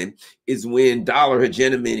time is when dollar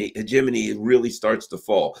hegemony really starts to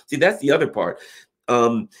fall. See, that's the other part.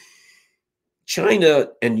 China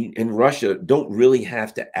and Russia don't really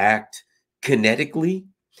have to act kinetically,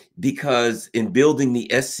 because in building the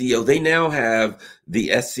SCO, they now have the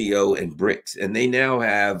SCO and BRICS, and they now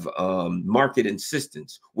have market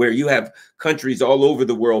insistence, where you have countries all over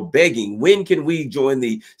the world begging, when can we join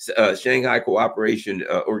the Shanghai Cooperation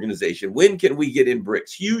Organization? When can we get in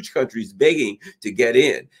BRICS? Huge countries begging to get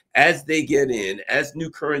in. As they get in, as new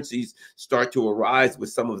currencies start to arise with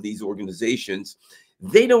some of these organizations,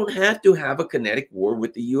 they don't have to have a kinetic war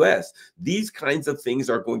with the U.S. These kinds of things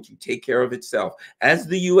are going to take care of itself. As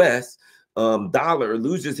the U.S. Dollar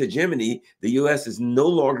loses hegemony, the U.S. is no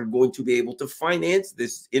longer going to be able to finance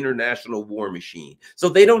this international war machine. So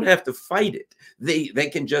they don't have to fight it. They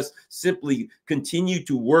can just simply continue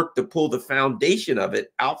to work to pull the foundation of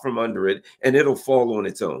it out from under it, and it'll fall on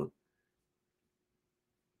its own.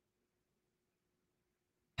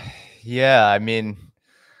 Yeah, I mean,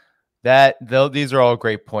 these are all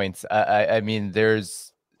great points. I mean, there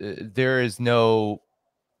is no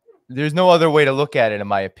other way to look at it, in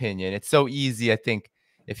my opinion. It's so easy, I think,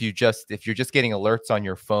 if you're just getting alerts on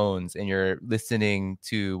your phones and you're listening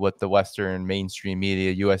to what the Western mainstream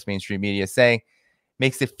media, US mainstream media is saying,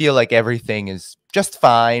 makes it feel like everything is just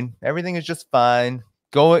fine. Everything is just fine.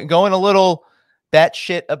 Going a little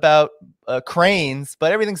batshit about cranes,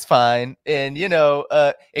 but everything's fine. And,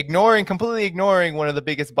 completely ignoring one of the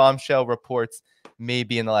biggest bombshell reports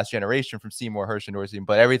maybe in the last generation from Seymour Hersh and Dorsey,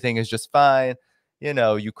 but everything is just fine.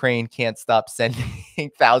 Ukraine can't stop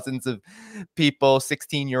sending thousands of people,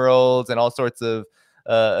 16-year-olds and all sorts of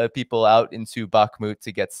people out into Bakhmut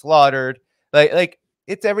to get slaughtered. Like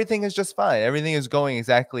everything is just fine. Everything is going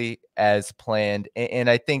exactly as planned. And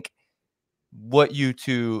I think what you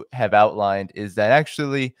two have outlined is that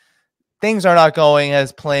actually things are not going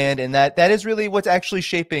as planned, and that is really what's actually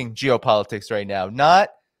shaping geopolitics right now. Not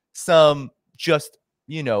some just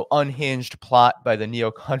unhinged plot by the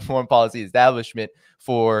neocon foreign policy establishment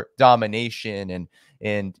for domination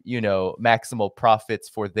and maximal profits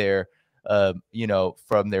for their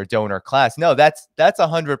from their donor class. No, that's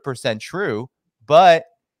 100% true, but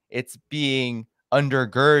it's being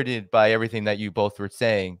undergirded by everything that you both were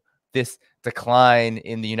saying. This decline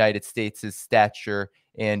in the United States' stature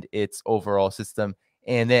and its overall system.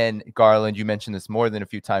 And then, Garland, you mentioned this more than a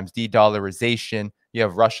few times, de-dollarization. You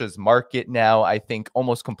have Russia's market now, I think,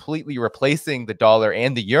 almost completely replacing the dollar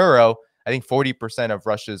and the euro. I think 40% of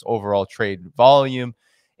Russia's overall trade volume,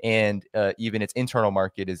 and even its internal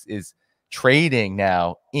market is trading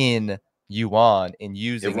now in yuan and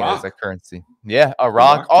using it as a currency. Yeah,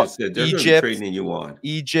 Iraq Egypt, trading in yuan.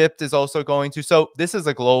 Egypt is also going to. So this is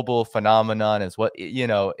a global phenomenon, is what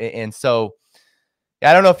and so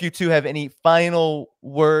I don't know if you two have any final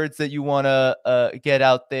words that you want to get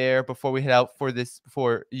out there before we head out for this.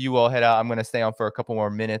 Before you all head out, I'm going to stay on for a couple more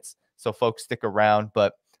minutes, so folks stick around.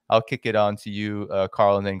 But I'll kick it on to you,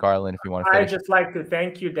 Carl, and then Garland, if you want to finish. I'd just like to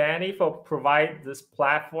thank you, Danny, for providing this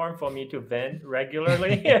platform for me to vent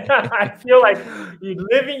regularly. I feel like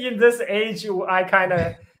living in this age, I kind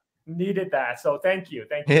of needed that. So thank you.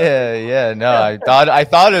 Yeah. No, I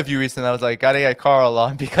thought of you recently. I was like, gotta get Carl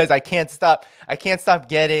on, because I need to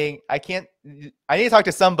talk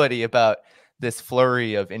to somebody about this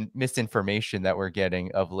flurry of misinformation that we're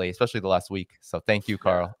getting of late, especially the last week. So thank you,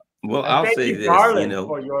 Carl. Well, I'll say this, Garland,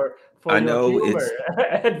 for your humor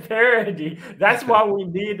and parody. That's what we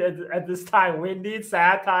need at this time. We need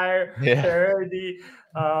satire, parody.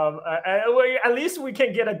 At least we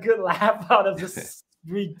can get a good laugh out of this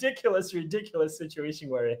ridiculous situation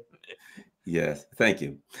we're in. Yes, thank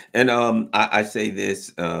you. And I say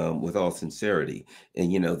this with all sincerity.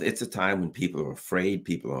 And it's a time when people are afraid,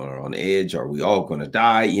 people are on edge. Are we all going to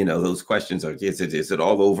die? Those questions are: is it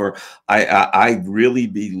all over? I really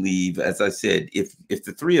believe, as I said, if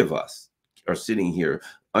the three of us are sitting here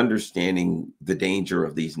understanding the danger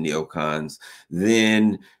of these neocons,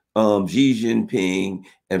 then Xi Jinping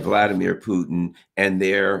and Vladimir Putin and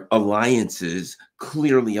their alliances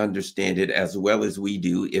clearly understand it as well as we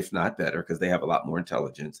do, if not better, because they have a lot more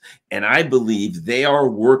intelligence. And I believe they are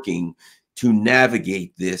working to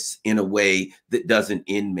navigate this in a way that doesn't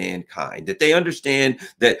end mankind, that they understand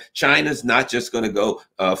that China's not just going to go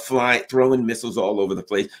throwing missiles all over the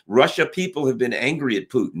place. Russia people have been angry at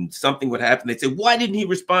Putin. Something would happen. They'd say, why didn't he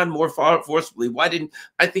respond more forcefully? Why didn't,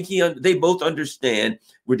 I think they both understand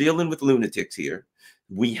we're dealing with lunatics here.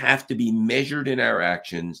 We have to be measured in our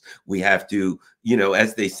actions. We have to, you know,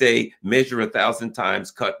 as they say, measure 1,000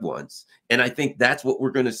 times, cut once. And I think that's what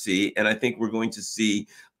we're going to see. And I think we're going to see,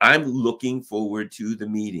 I'm looking forward to the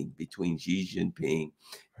meeting between Xi Jinping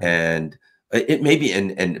and it may be,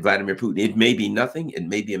 and Vladimir Putin. It may be nothing. It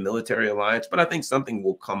may be a military alliance, but I think something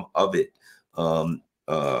will come of it. And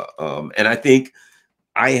I think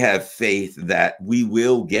I have faith that we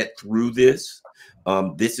will get through this.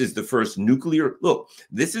 This is the first nuclear, look,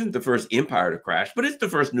 this isn't the first empire to crash, but it's the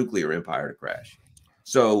first nuclear empire to crash.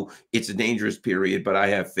 So it's a dangerous period, but I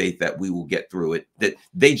have faith that we will get through it. That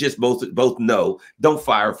they just both know, don't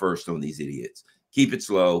fire first on these idiots. Keep it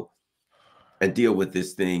slow and deal with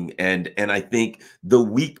this thing. And I think the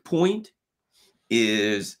weak point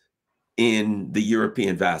is in the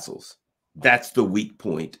European vassals. That's the weak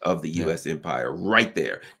point of the U.S. empire right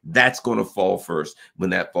there. That's going to fall first. When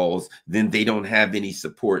that falls, then they don't have any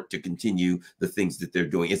support to continue the things that they're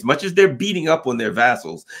doing. As much as they're beating up on their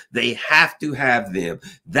vassals, they have to have them.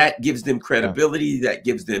 That gives them credibility. That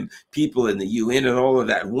gives them people in the UN and all of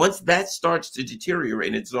that. Once that starts to deteriorate,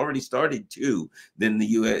 and it's already started to, then the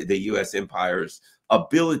U.S. empire's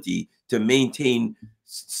ability to maintain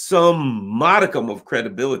some modicum of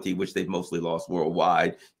credibility, which they've mostly lost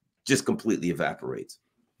worldwide, just completely evaporates.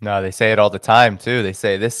 No, they say it all the time too. They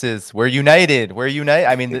say we're united. We're united.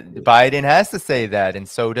 I mean, Biden has to say that, and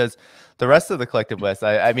so does the rest of the collective West.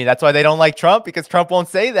 I mean, that's why they don't like Trump, because Trump won't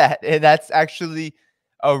say that, and that's actually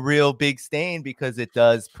a real big stain, because it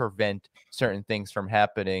does prevent certain things from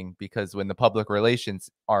happening. Because when the public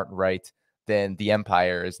relations aren't right, then the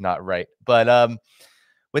empire is not right. But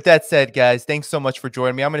with that said, guys, thanks so much for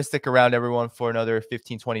joining me. I'm going to stick around, everyone, for another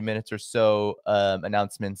 15, 20 minutes or so,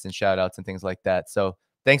 announcements and shout outs and things like that. So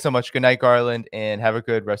thanks so much. Good night, Garland, and have a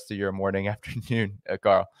good rest of your morning, afternoon,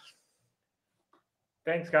 Carl.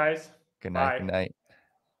 Thanks, guys. Good night. Bye. Good night.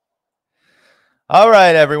 All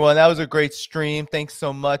right, everyone. That was a great stream. Thanks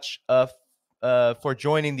so much for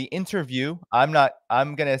joining the interview. I'm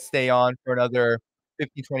going to stay on for another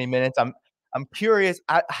 15, 20 minutes. I'm curious.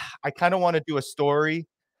 I kind of want to do a story,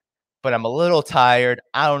 but I'm a little tired.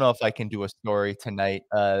 I don't know if I can do a story tonight.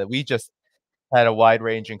 We just had a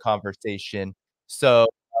wide-ranging conversation. So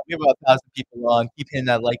we have about 1,000 people on. Keep hitting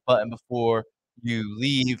that like button before you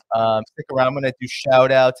leave. Stick around. I'm going to do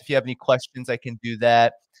shout-outs. If you have any questions, I can do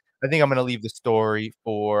that. I think I'm going to leave the story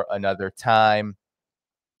for another time.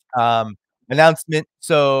 Announcement.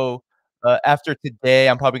 So after today,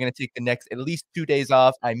 I'm probably going to take the next at least 2 days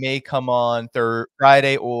off. I may come on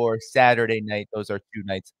Friday or Saturday night. Those are 2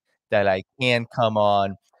 nights that I can come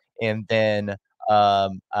on. And then,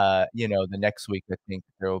 the next week, I think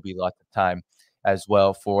there will be lots of time as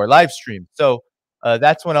well for live stream. So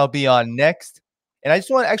that's when I'll be on next. And I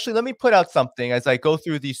just want to actually, let me put out something as I go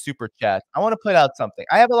through these super chats. I want to put out something.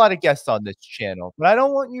 I have a lot of guests on this channel, but I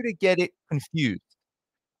don't want you to get it confused.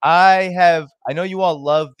 I know you all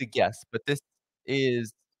love the guests, but this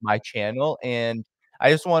is my channel, and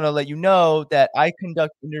I just want to let you know that I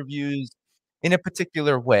conduct interviews in a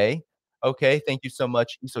particular way. Okay, thank you so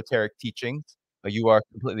much, Esoteric Teachings. You are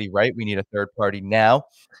completely right. We need a third party now,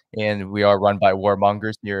 and we are run by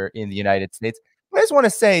warmongers here in the United States. I just want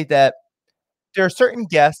to say that there are certain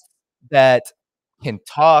guests that can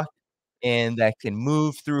talk and that can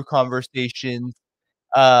move through conversations.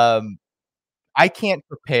 I can't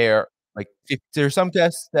prepare. Like, if there's some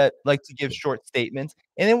guests that like to give short statements,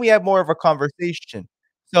 and then we have more of a conversation.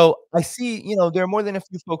 So I see, there are more than a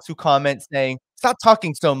few folks who comment saying, "Stop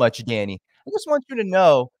talking so much, Danny." I just want you to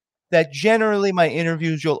know that generally my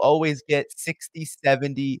interviews, you'll always get 60,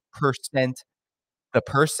 70% the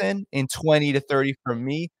person and 20 to 30 from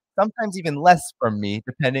me, sometimes even less from me,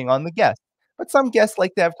 depending on the guest. But some guests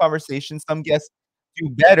like to have conversations. Some guests do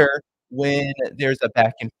better when there's a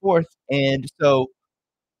back and forth. And so,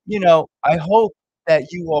 I hope that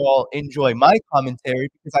you all enjoy my commentary,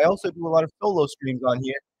 because I also do a lot of solo streams on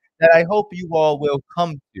here that I hope you all will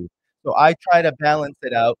come to. So I try to balance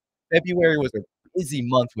it out. February was a busy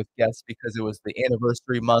month with guests because it was the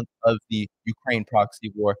anniversary month of the Ukraine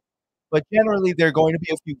proxy war. But generally, there are going to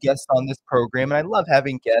be a few guests on this program, and I love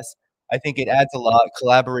having guests. I think it adds a lot.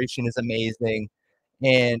 Collaboration is amazing.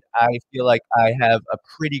 And I feel like I have a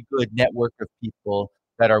pretty good network of people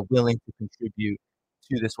that are willing to contribute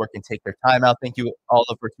to this work and take their time out. Thank you,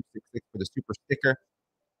 Oliver266, for the super sticker.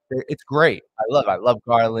 It's great. I love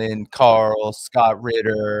Garland, Carl, Scott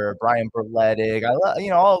Ritter, Brian Berletic. I love,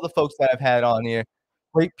 all the folks that I've had on here.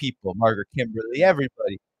 Great people. Margaret Kimberly,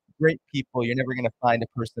 everybody. Great people. You're never gonna find a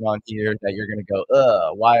person on here that you're gonna go,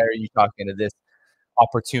 why are you talking to this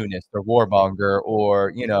opportunist or warmonger, or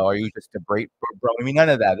are you just a great bro? I mean, none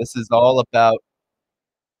of that. This is all about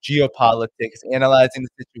geopolitics, analyzing the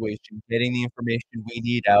situation, getting the information we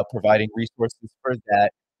need out, providing resources for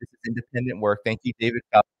that. This is independent work. Thank you, David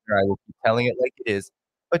Faulkner. I will keep telling it like it is.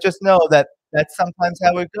 But just know that that's sometimes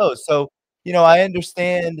how it goes. So, I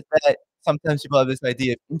understand that sometimes people have this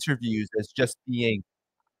idea of interviews as just being,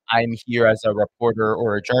 I'm here as a reporter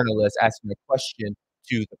or a journalist asking a question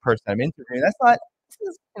to the person I'm interviewing. That's not.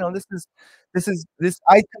 This is, this.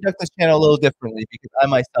 I conduct this channel a little differently because I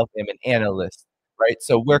myself am an analyst, right?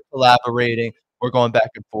 So we're collaborating, we're going back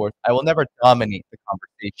and forth. I will never dominate the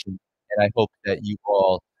conversation, and I hope that you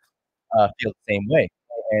all feel the same way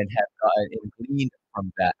and have gotten and gleaned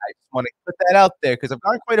from that. I just want to put that out there because I've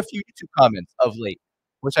gotten quite a few YouTube comments of late,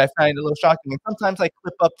 which I find a little shocking. And sometimes I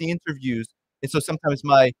clip up the interviews, and so sometimes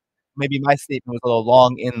maybe my statement was a little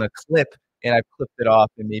long in the clip, and I clipped it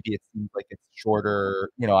off, and maybe it seems like it's shorter.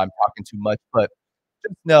 I'm talking too much, but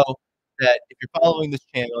just know that if you're following this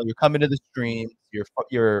channel, you're coming to the streams,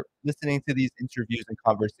 you're listening to these interviews and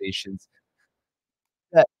conversations,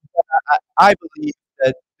 that I believe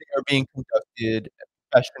that they are being conducted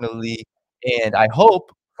professionally, and I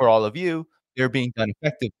hope for all of you, they're being done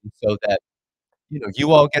effectively so that,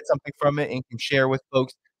 you all get something from it and can share with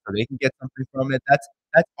folks so they can get something from it. That's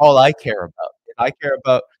all I care about. And I care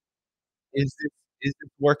about, is this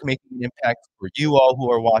work making an impact for you all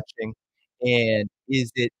who are watching, and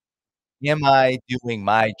am I doing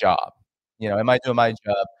my job? Am I doing my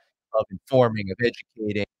job of informing, of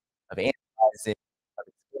educating, of analyzing, of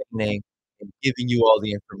explaining, and giving you all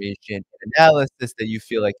the information and analysis that you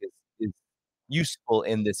feel like is useful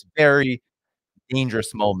in this very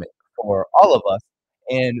dangerous moment for all of us,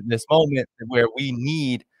 and this moment where we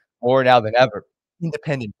need more now than ever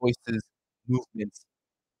independent voices, movements,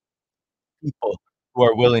 people who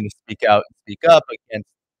are willing to speak out and speak up against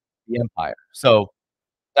the empire. So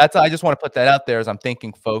I just want to put that out there as I'm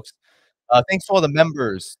thanking folks. Thanks to all the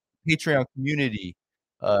members, Patreon community.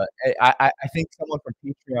 I think someone from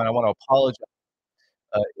Patreon, I want to apologize.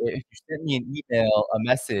 If you sent me an email, a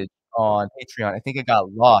message on Patreon, I think it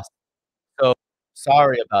got lost. So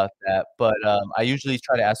sorry about that. But I usually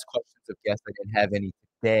try to ask questions of guests. I didn't have any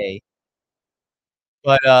today.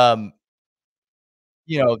 But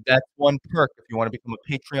that's one perk. If you want to become a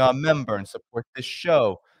Patreon member and support this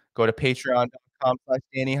show, go to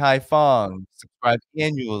patreon.com/DannyDhaiphong, subscribe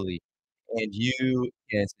annually, and you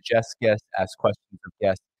can suggest guests, ask questions of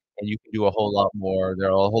guests, and you can do a whole lot more. There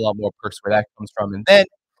are a whole lot more perks where that comes from. And then,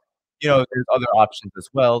 there's other options as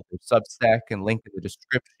well. There's Substack and link in the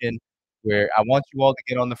description where I want you all to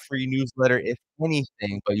get on the free newsletter, if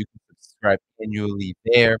anything, but you can subscribe annually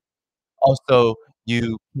there. Also,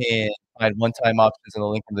 you can find one-time options in the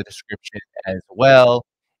link in the description as well.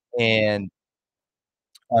 And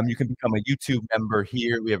you can become a YouTube member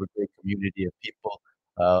here. We have a great community of people,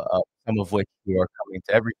 some of which who are coming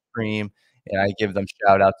to every stream, and I give them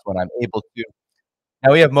shout-outs when I'm able to.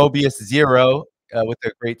 Now we have Mobius Zero with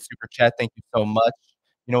a great super chat. Thank you so much.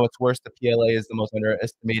 You know what's worse? The PLA is the most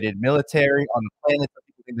underestimated military on the planet. Some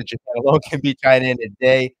people think that Japan alone can beat China in a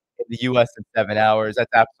day, in the U.S. in 7 hours.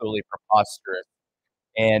 That's absolutely preposterous.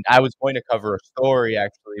 And I was going to cover a story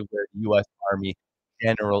actually where the U.S. Army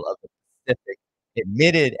General of the Pacific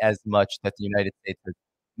admitted as much that the United States has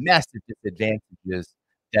massive disadvantages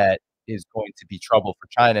that is going to be trouble for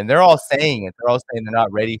China. And they're all saying it. They're all saying they're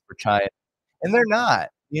not ready for China. And they're not.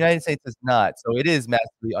 The United States is not. So it is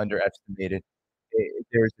massively underestimated.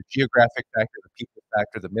 There's the geographic factor, the people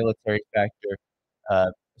factor, the military factor,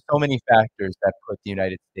 uh, so many factors that put the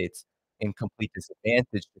United States in complete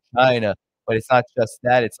disadvantage to China. But it's not just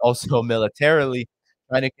that, it's also militarily.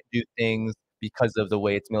 China can do things because of the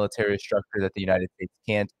way its military is structured that the United States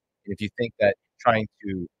can't. And if you think that trying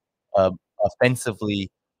to offensively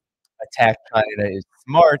attack China is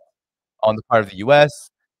smart on the part of the U.S.,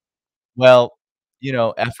 well,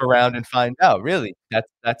 F around and find out. Really, that's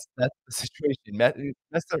the situation. That's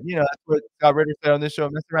what Scott Ritter said on this show.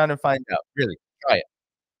 Mess around and find out. Really, try it.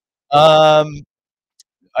 Um,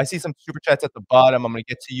 I see some super chats at the bottom. I'm gonna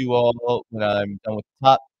get to you all when I'm done with the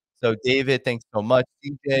top. So David, thanks so much.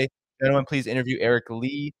 CJ, gentlemen, please interview Eric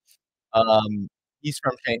Lee. He's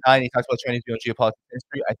from Shanghai and he talks about Chinese view on geopolitics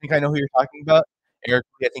history. I think I know who you're talking about. Eric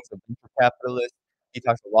Lee, I think, is a venture capitalist. He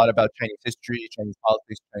talks a lot about Chinese history, Chinese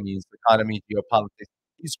politics, Chinese economy, geopolitics.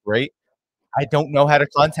 He's great. I don't know how to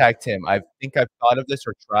contact him. I think I've thought of this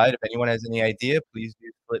or tried. If anyone has any idea, please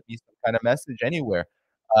do flip me some kind of message anywhere.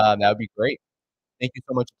 That would be great. Thank you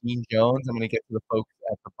so much, Dean Jones. I'm going to get to the folks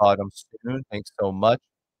at the bottom soon. Thanks so much.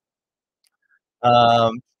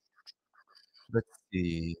 Um, let's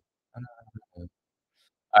see. All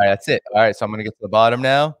right, that's it. All right, so I'm going to get to the bottom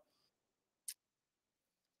now.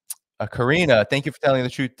 Karina, thank you for telling the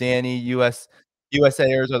truth, Danny. USAers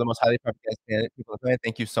are the most highly propaganda people on the planet.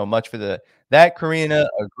 Thank you so much for that, Karina.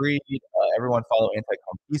 Agreed. Everyone follow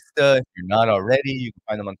Anti-Conquista. If you're not already, you can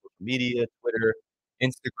find them on social media, Twitter,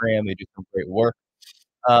 Instagram. They do some great work.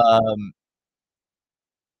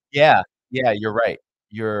 Yeah, yeah, you're right.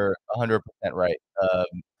 You're 100% right. The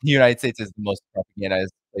United States is the most propagandized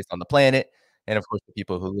place on the planet, and of course, the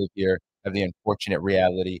people who live here have the unfortunate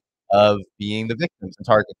reality of being the victims and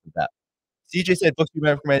targets of that. CJ said, "Books you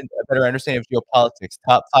recommend a better understanding of geopolitics.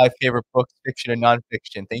 Top 5 favorite books, fiction and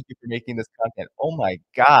nonfiction. Thank you for making this content." Oh my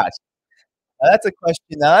gosh, that's a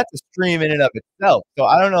question. Now that's a stream in and of itself. So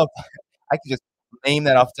I don't know if I could just name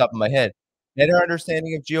that off the top of my head. Better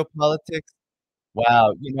understanding of geopolitics.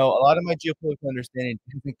 Wow, a lot of my geopolitical understanding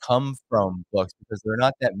doesn't come from books because there are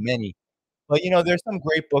not that many. But there's some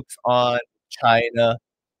great books on China.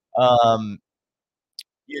 Um,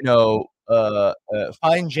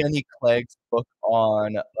 find Jenny Clegg's book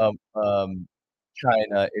on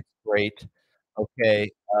China. It's great.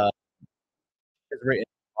 Okay, she's written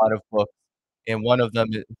a lot of books, and one of them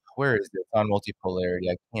is where is it? It's on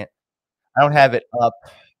multipolarity. I don't have it up.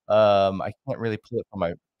 I can't really pull it from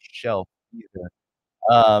my shelf either.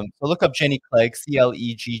 So look up Jenny Clegg, Clegg.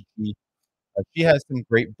 She has some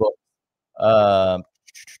great books. I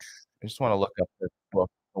just want to look up this book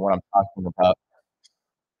for what I'm talking about.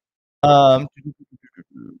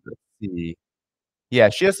 Let's see. Yeah,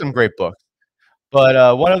 she has some great books.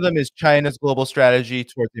 But one of them is China's Global Strategy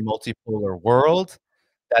Towards a Multipolar World.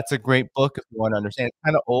 That's a great book if you want to understand. It's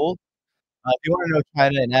kind of old. If you want to know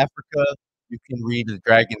China and Africa, you can read The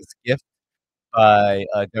Dragon's Gift by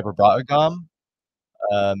Deborah Brautigam.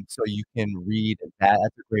 So you can read that.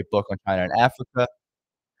 That's a great book on China and Africa.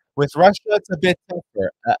 With Russia, it's a bit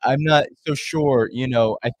tougher. I'm not so sure.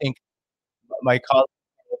 I think my colleague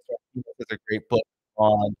has a great book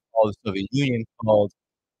on all the Soviet Union called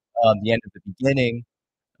 "The End of the Beginning,"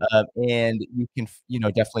 and you can,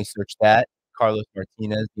 definitely search that. Carlos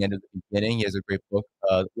Martinez, "The End of the Beginning." He has a great book.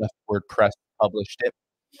 Leftward Press published it,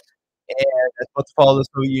 and it's about to follow the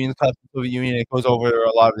Soviet Union, the collapse of the Soviet Union. It goes over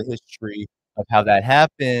a lot of the history of how that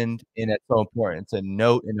happened, and it's so important to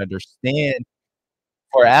note and understand.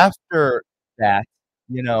 For after that,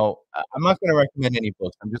 I'm not going to recommend any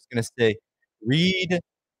books. I'm just going to say, read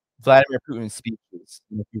Vladimir Putin's speeches.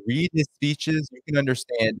 And if you read his speeches, you can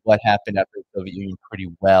understand what happened after the Soviet Union pretty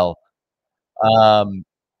well.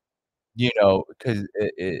 Because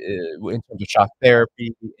in terms of shock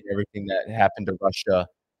therapy and everything that happened to Russia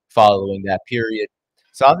following that period.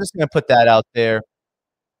 So I'm just going to put that out there.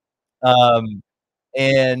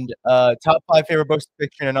 And top 5 favorite books,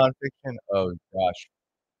 fiction and nonfiction. Oh gosh.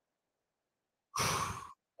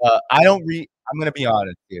 I don't read. I'm gonna be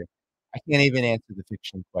honest here. I can't even answer the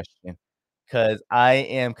fiction question because I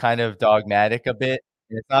am kind of dogmatic a bit,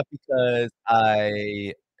 and it's not because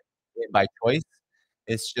by choice.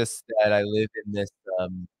 It's just that I live in this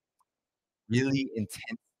really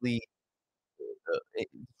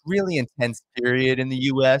really intense period in the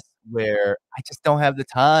U.S. where I just don't have the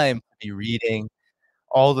time to be reading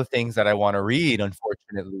all the things that I want to read,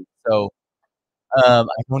 unfortunately. So I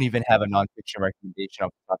don't even have a nonfiction recommendation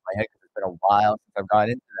off the top of my head because it's been a while since I've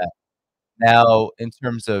gotten into that. Now, in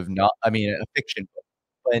terms of a fiction book,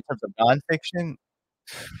 but in terms of nonfiction,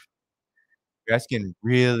 you're asking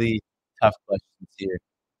really tough questions here.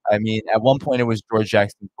 I mean, at one point it was George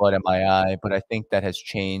Jackson's Blood in My Eye, but I think that has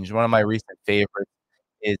changed. One of my recent favorites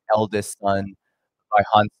is Eldest Son by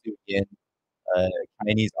Han Soo-yin, a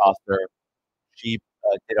Chinese author. She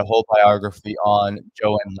did a whole biography on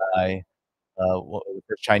Zhou Enlai,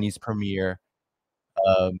 her Chinese premiere.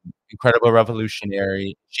 Incredible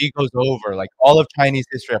revolutionary. She goes over like all of Chinese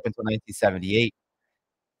history up until 1978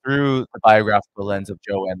 through the biographical lens of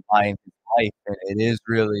Zhou Enlai and his life, and it is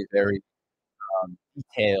really very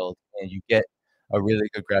detailed, and you get a really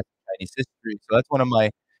good grasp of Chinese history. So that's one of my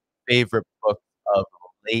favorite books of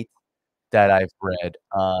late that I've read.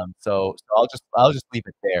 So I'll just leave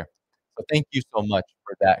it there. So thank you so much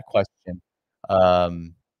for that question.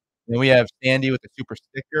 Then we have Sandy with the super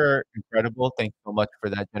sticker. Incredible. Thanks so much for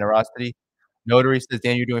that generosity. Notary says,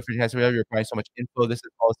 "Dan, you're doing fantastic. You're providing so much info. This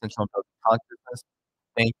is all essential about consciousness.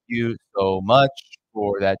 Thank you so much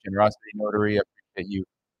for that generosity, Notary. I appreciate you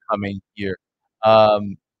coming here."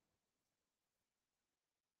 Um,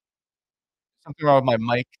 something wrong with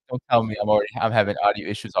my mic. Don't tell me I'm having audio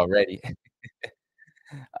issues already.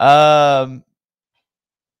 Um,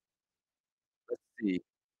 let's see.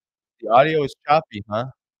 The audio is choppy, huh?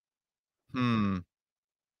 Hmm.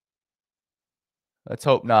 Let's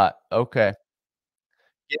hope not. Okay.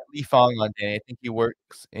 Get Dhaiphong on, Danny. I think he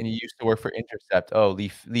works and he used to work for Intercept. Oh,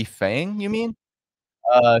 Li Fang, you mean?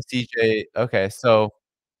 CJ. Okay, so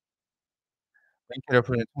link it up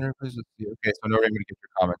for the Twitter, please. Let's see. Okay, so no, I'm gonna get your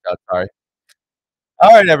comment out. Sorry.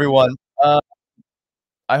 All right, everyone.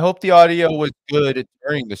 I hope the audio was good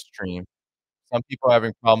during the stream. Some people are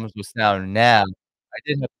having problems with sound now. I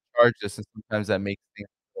did have to charge this, and sometimes that makes things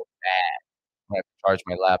go bad when I have to charge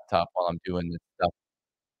my laptop while I'm doing this stuff.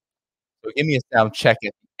 So give me a sound check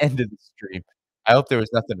at the end of the stream. I hope there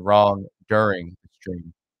was nothing wrong during the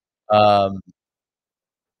stream. Um,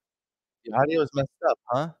 the audio is messed up,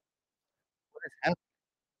 huh? What is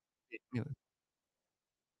happening?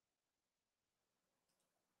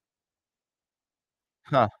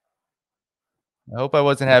 Huh. I hope I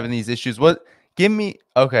wasn't having these issues. What give me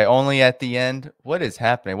okay, only at the end? What is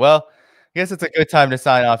happening? Well, I guess it's a good time to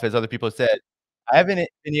sign off as other people said. I haven't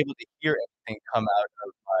been able to hear anything come out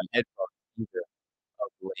of my headphones either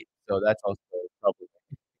of late, so that's also troubling.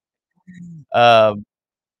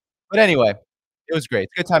 But anyway, it was great.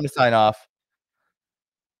 It's a good time to sign off.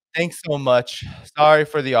 Thanks so much. Sorry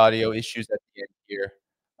for the audio issues at the end here.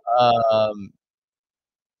 Um,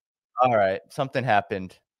 alright, something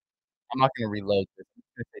happened. I'm not gonna reload this. I'm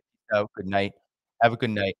just gonna say peace out, good night. Have a good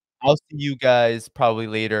night. I'll see you guys probably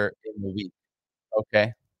later in the week,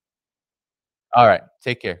 okay? Alright,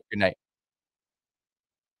 take care. Good night.